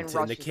 And rushes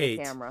indicate,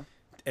 the camera.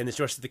 And then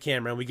she rushes the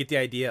camera, and we get the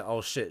idea,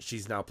 oh shit,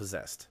 she's now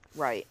possessed.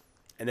 Right.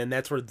 And then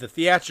that's where the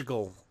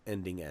theatrical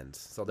ending ends.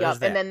 So there's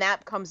that. And then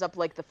that comes up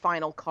like the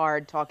final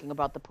card talking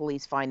about the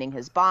police finding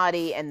his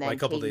body, and then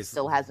Katie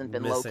still hasn't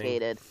been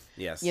located.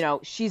 Yes.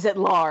 She's at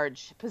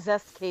large.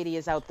 Possessed Katie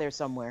is out there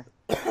somewhere.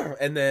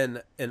 And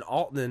then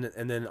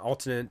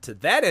alternate to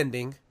that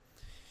ending,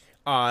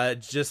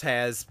 just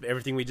has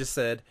everything we just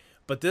said,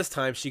 but this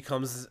time she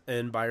comes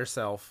in by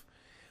herself.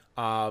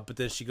 But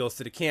then she goes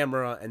to the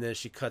camera, and then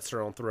she cuts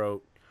her own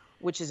throat.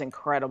 Which is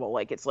incredible.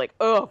 Like, it's like,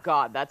 oh,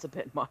 God, that's a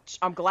bit much.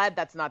 I'm glad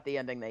that's not the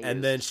ending they used.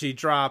 And then she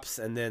drops,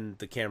 and then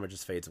the camera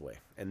just fades away.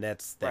 And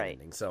that's that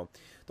ending. So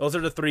those are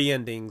the 3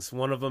 endings.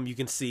 One of them you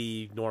can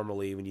see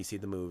normally when you see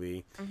the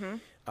movie. Mm-hmm.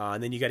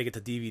 And then you got to get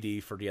the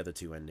DVD for the other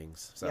 2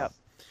 endings. So.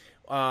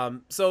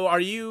 Yep. So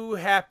are you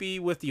happy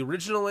with the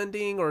original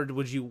ending, or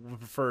would you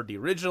prefer the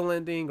original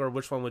ending, or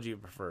which one would you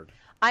prefer?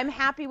 I'm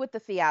happy with the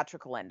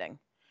theatrical ending.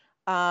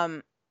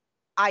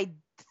 I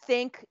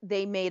think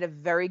they made a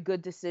very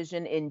good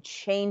decision in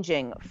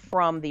changing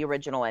from the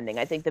original ending.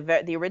 I think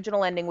the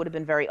original ending would have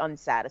been very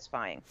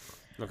unsatisfying.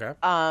 Okay.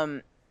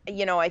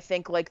 I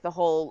think like the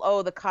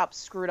whole, the cops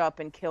screwed up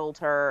and killed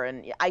her,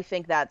 and I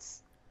think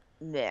that's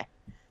meh.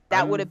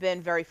 That would have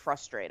been very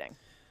frustrating.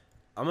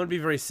 I'm going to be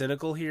very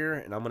cynical here,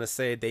 and I'm going to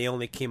say they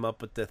only came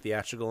up with the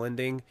theatrical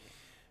ending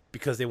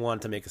because they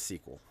wanted to make a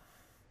sequel.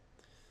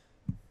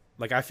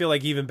 Like, I feel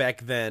like even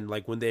back then,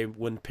 like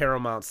when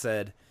Paramount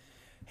said,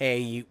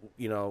 hey,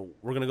 we're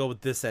going to go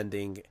with this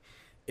ending,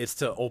 it's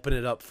to open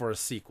it up for a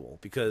sequel,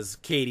 because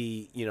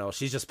Katie,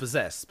 she's just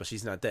possessed, but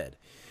she's not dead.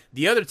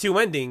 The other 2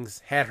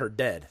 endings had her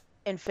dead.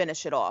 And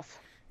finish it off.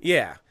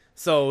 Yeah.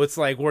 So it's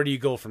like, where do you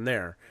go from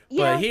there?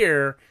 Yeah. But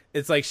here,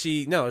 it's like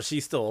she's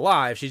still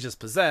alive. She's just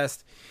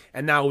possessed.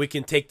 And now we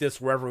can take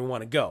this wherever we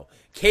want to go.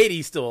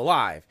 Katie's still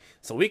alive.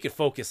 So we can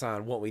focus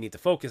on what we need to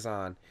focus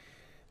on,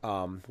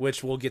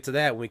 which we'll get to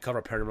that when we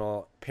cover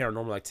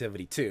Paranormal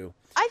Activity 2.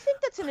 I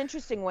think that's an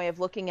interesting way of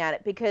looking at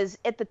it, because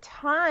at the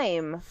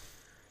time,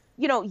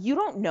 you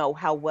don't know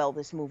how well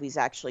this movie's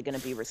actually going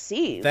to be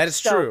received. That is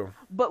true.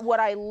 But what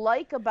I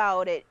like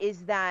about it is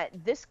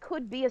that this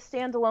could be a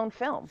standalone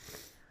film.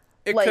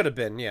 It Like, could have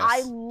been, yes.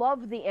 I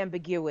love the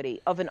ambiguity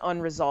of an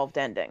unresolved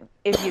ending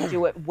if you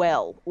do it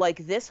well.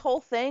 Like this whole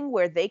thing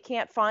where they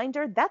can't find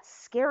her, that's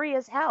scary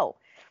as hell.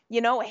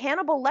 You know,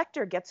 Hannibal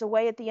Lecter gets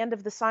away at the end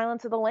of The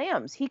Silence of the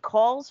Lambs. He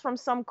calls from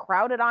some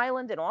crowded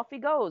island and off he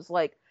goes.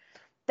 Like,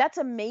 that's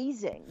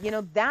amazing. You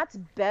know, that's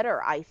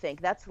better, I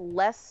think. That's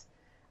less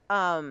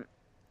of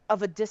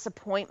a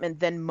disappointment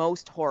than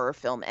most horror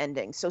film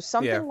endings. So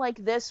something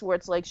like this where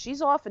it's like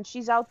she's off and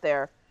she's out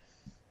there.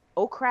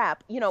 Oh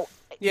crap! You know,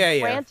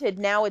 granted,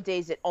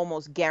 nowadays it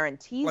almost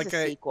guarantees Like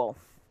a sequel.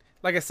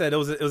 Like I said, it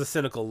was a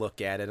cynical look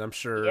at it. I'm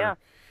sure. Yeah,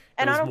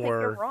 and I don't think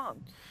more, you're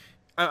wrong.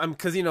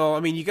 Because you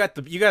got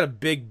a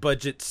big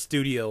budget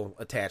studio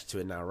attached to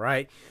it now,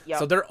 right?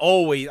 Yep.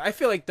 So I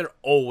feel like they're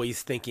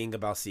always thinking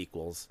about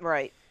sequels,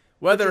 Right?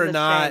 whether Which is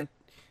a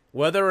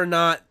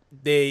shame.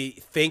 they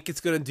think it's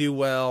gonna do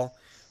well,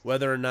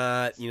 whether or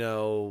not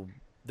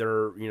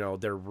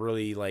they're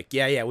really like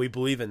we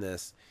believe in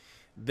this.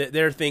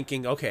 They're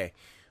thinking, okay,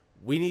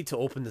 we need to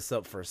open this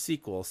up for a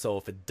sequel. So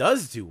if it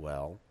does do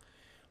well,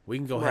 we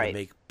can go ahead and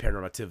make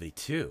Paranormal Activity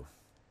 2.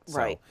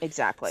 Right,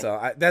 exactly.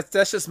 So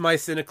that's just my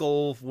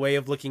cynical way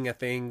of looking at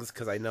things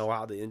because I know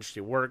how the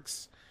industry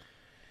works.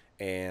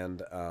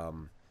 And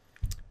okay.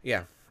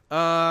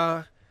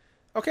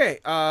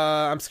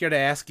 I'm scared to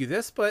ask you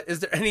this, but is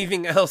there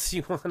anything else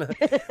you want to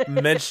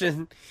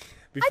mention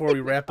before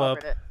we wrap up?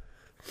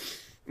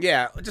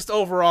 Yeah, just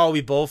overall,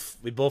 we both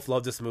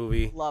love this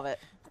movie. Love it.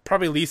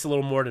 Probably Lisa a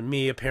little more than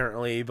me,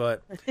 apparently,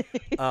 but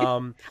you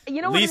know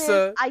Lisa, what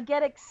it is? I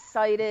get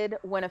excited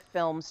when a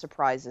film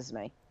surprises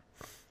me.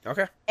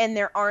 Okay. And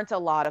there aren't a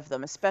lot of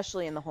them,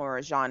 especially in the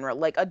horror genre.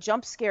 Like, a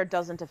jump scare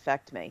doesn't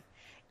affect me.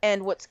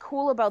 And what's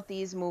cool about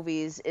these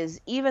movies is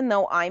even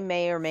though I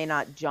may or may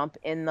not jump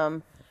in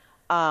them,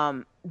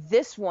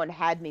 this one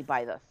had me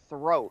by the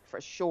throat for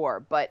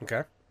sure. But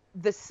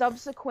the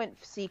subsequent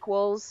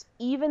sequels,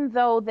 even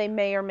though they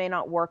may or may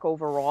not work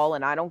overall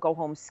and I don't go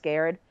home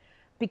scared,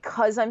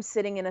 because I'm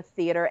sitting in a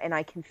theater and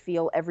I can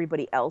feel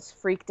everybody else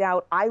freaked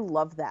out, I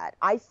love that.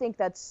 I think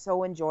that's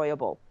so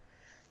enjoyable.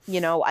 You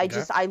know,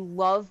 I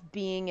love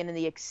being in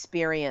the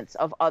experience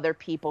of other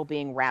people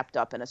being wrapped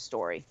up in a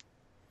story.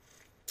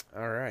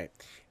 All right.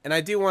 And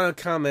I do want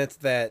to comment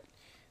that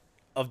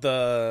of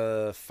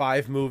the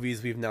 5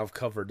 movies we've now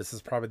covered, this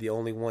is probably the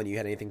only one you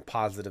had anything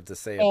positive to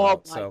say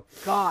about. Oh, my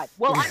God.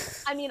 Well,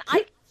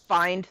 I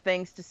find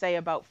things to say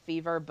about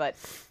Fever, but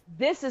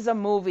this is a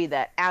movie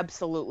that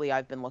absolutely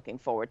I've been looking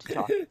forward to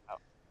talking about.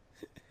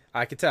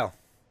 I could tell.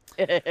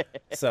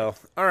 So,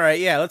 all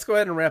right, let's go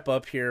ahead and wrap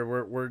up here.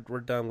 We're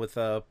done with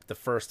the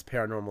first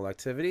Paranormal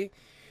Activity.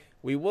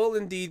 We will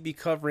indeed be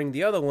covering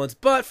the other ones,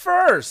 but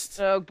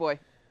first, oh boy,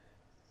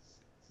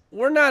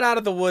 we're not out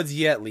of the woods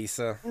yet,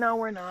 Lisa. No,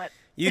 we're not.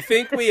 You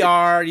think we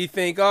are? You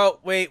think, oh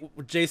wait,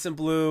 Jason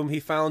Blum, he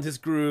found his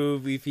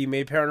groove. He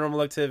made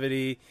Paranormal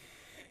Activity.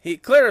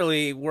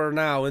 We're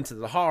now into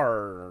the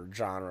horror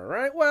genre,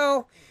 right?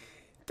 Well,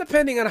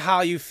 depending on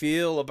how you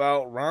feel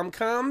about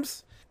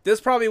rom-coms, this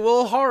probably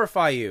will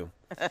horrify you.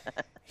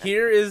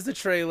 Here is the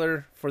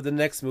trailer for the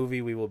next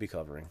movie we will be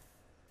covering.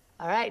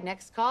 All right,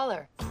 next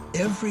caller.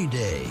 Every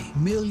day,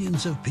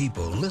 millions of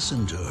people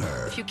listen to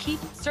her. If you keep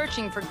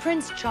searching for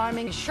Prince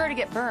Charming, you're sure to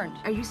get burned.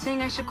 Are you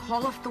saying I should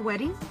call off the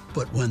wedding?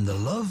 But when the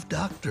love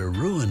doctor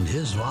ruined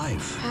his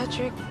life...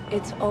 Patrick,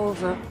 it's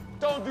over.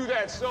 Don't do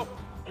that, sir.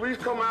 Please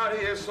come out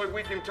here so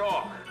we can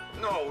talk.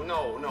 No,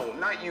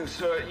 not you,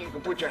 sir. You can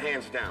put your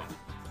hands down.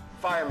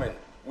 Firemen,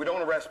 we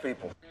don't arrest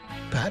people.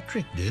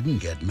 Patrick didn't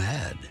get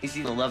mad. You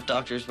see the love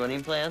doctor's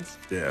wedding plans?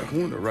 Yeah,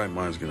 who in the right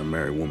mind is gonna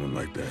marry a woman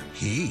like that?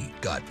 He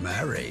got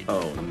married.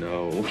 Oh,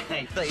 no.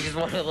 I thought you just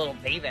wanted a little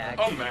payback.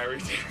 I'm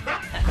married.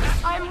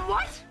 I'm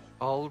what?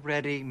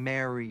 Already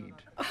married.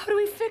 How do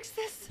we fix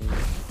this?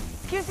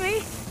 Excuse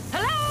me?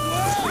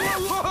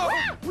 Hello?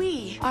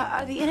 We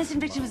are the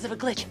innocent victims of a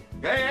glitch.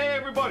 Hey,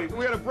 everybody.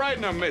 We had a bride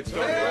in our midst.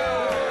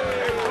 Now...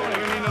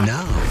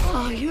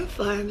 Oh, you're a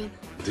fireman.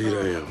 Indeed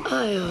I am.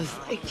 I always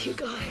liked you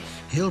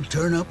guys. he'll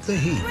turn up the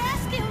heat.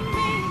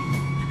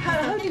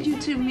 How did you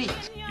two meet?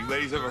 You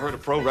ladies ever heard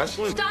of pro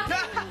wrestling? Stop!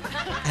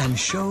 And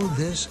show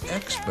this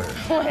expert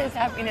What is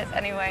happiness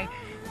anyway?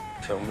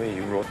 Tell me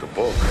you wrote the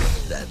book.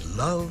 that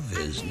love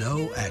is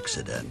no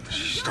accident.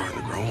 She's starting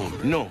to grow on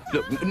me. No,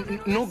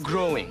 look, no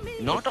growing.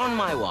 Not on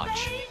my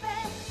watch.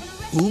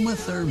 Uma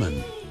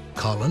Thurman,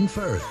 Colin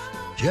Firth,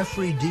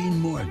 Jeffrey Dean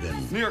Morgan.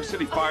 New York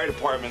City Fire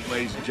Department,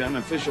 ladies and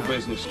gentlemen, official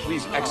business.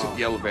 Please exit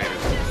the elevator.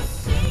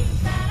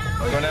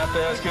 We're going to have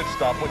to ask you to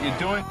stop what you're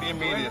doing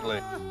immediately.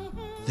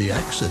 The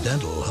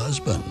Accidental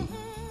Husband.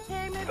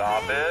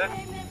 Stop it.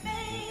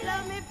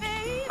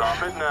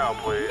 Stop it now,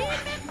 please.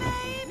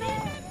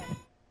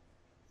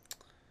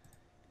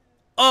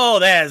 Oh,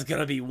 that is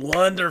going to be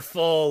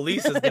wonderful.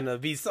 Lisa's going to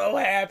be so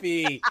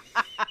happy.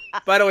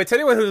 By the way, to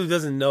anyone who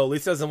doesn't know,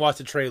 Lisa doesn't watch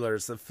the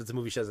trailers if it's a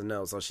movie she doesn't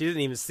know, so she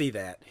didn't even see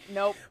that.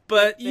 Nope.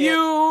 But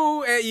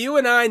you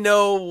and I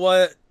know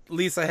what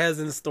Lisa has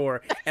in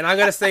store. And I'm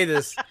going to say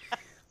this.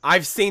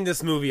 I've seen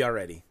this movie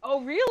already.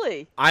 Oh,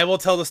 really? I will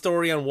tell the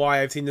story on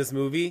why I've seen this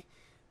movie,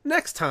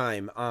 next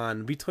time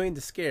on Between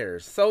the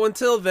Scares. So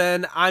until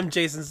then, I'm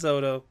Jason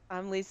Soto.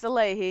 I'm Lisa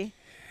Leahy.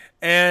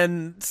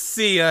 And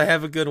see ya.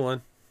 Have a good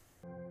one.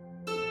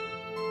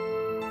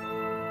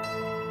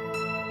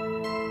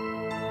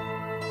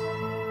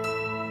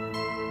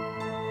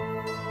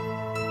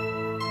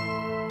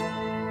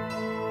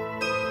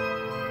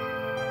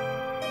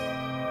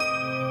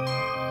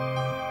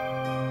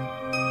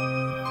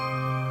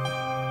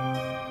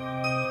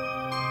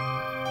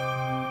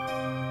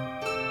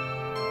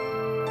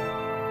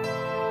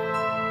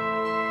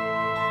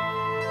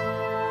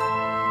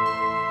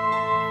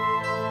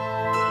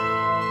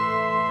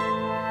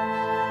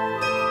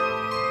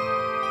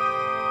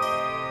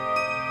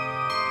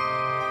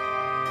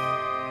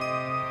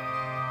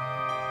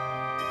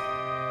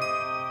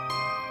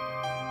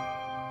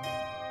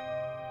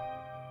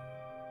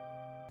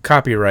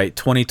 Copyright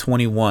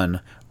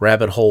 2021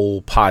 Rabbit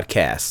Hole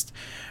Podcast.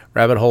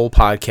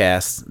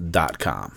 RabbitHolePodcast.com.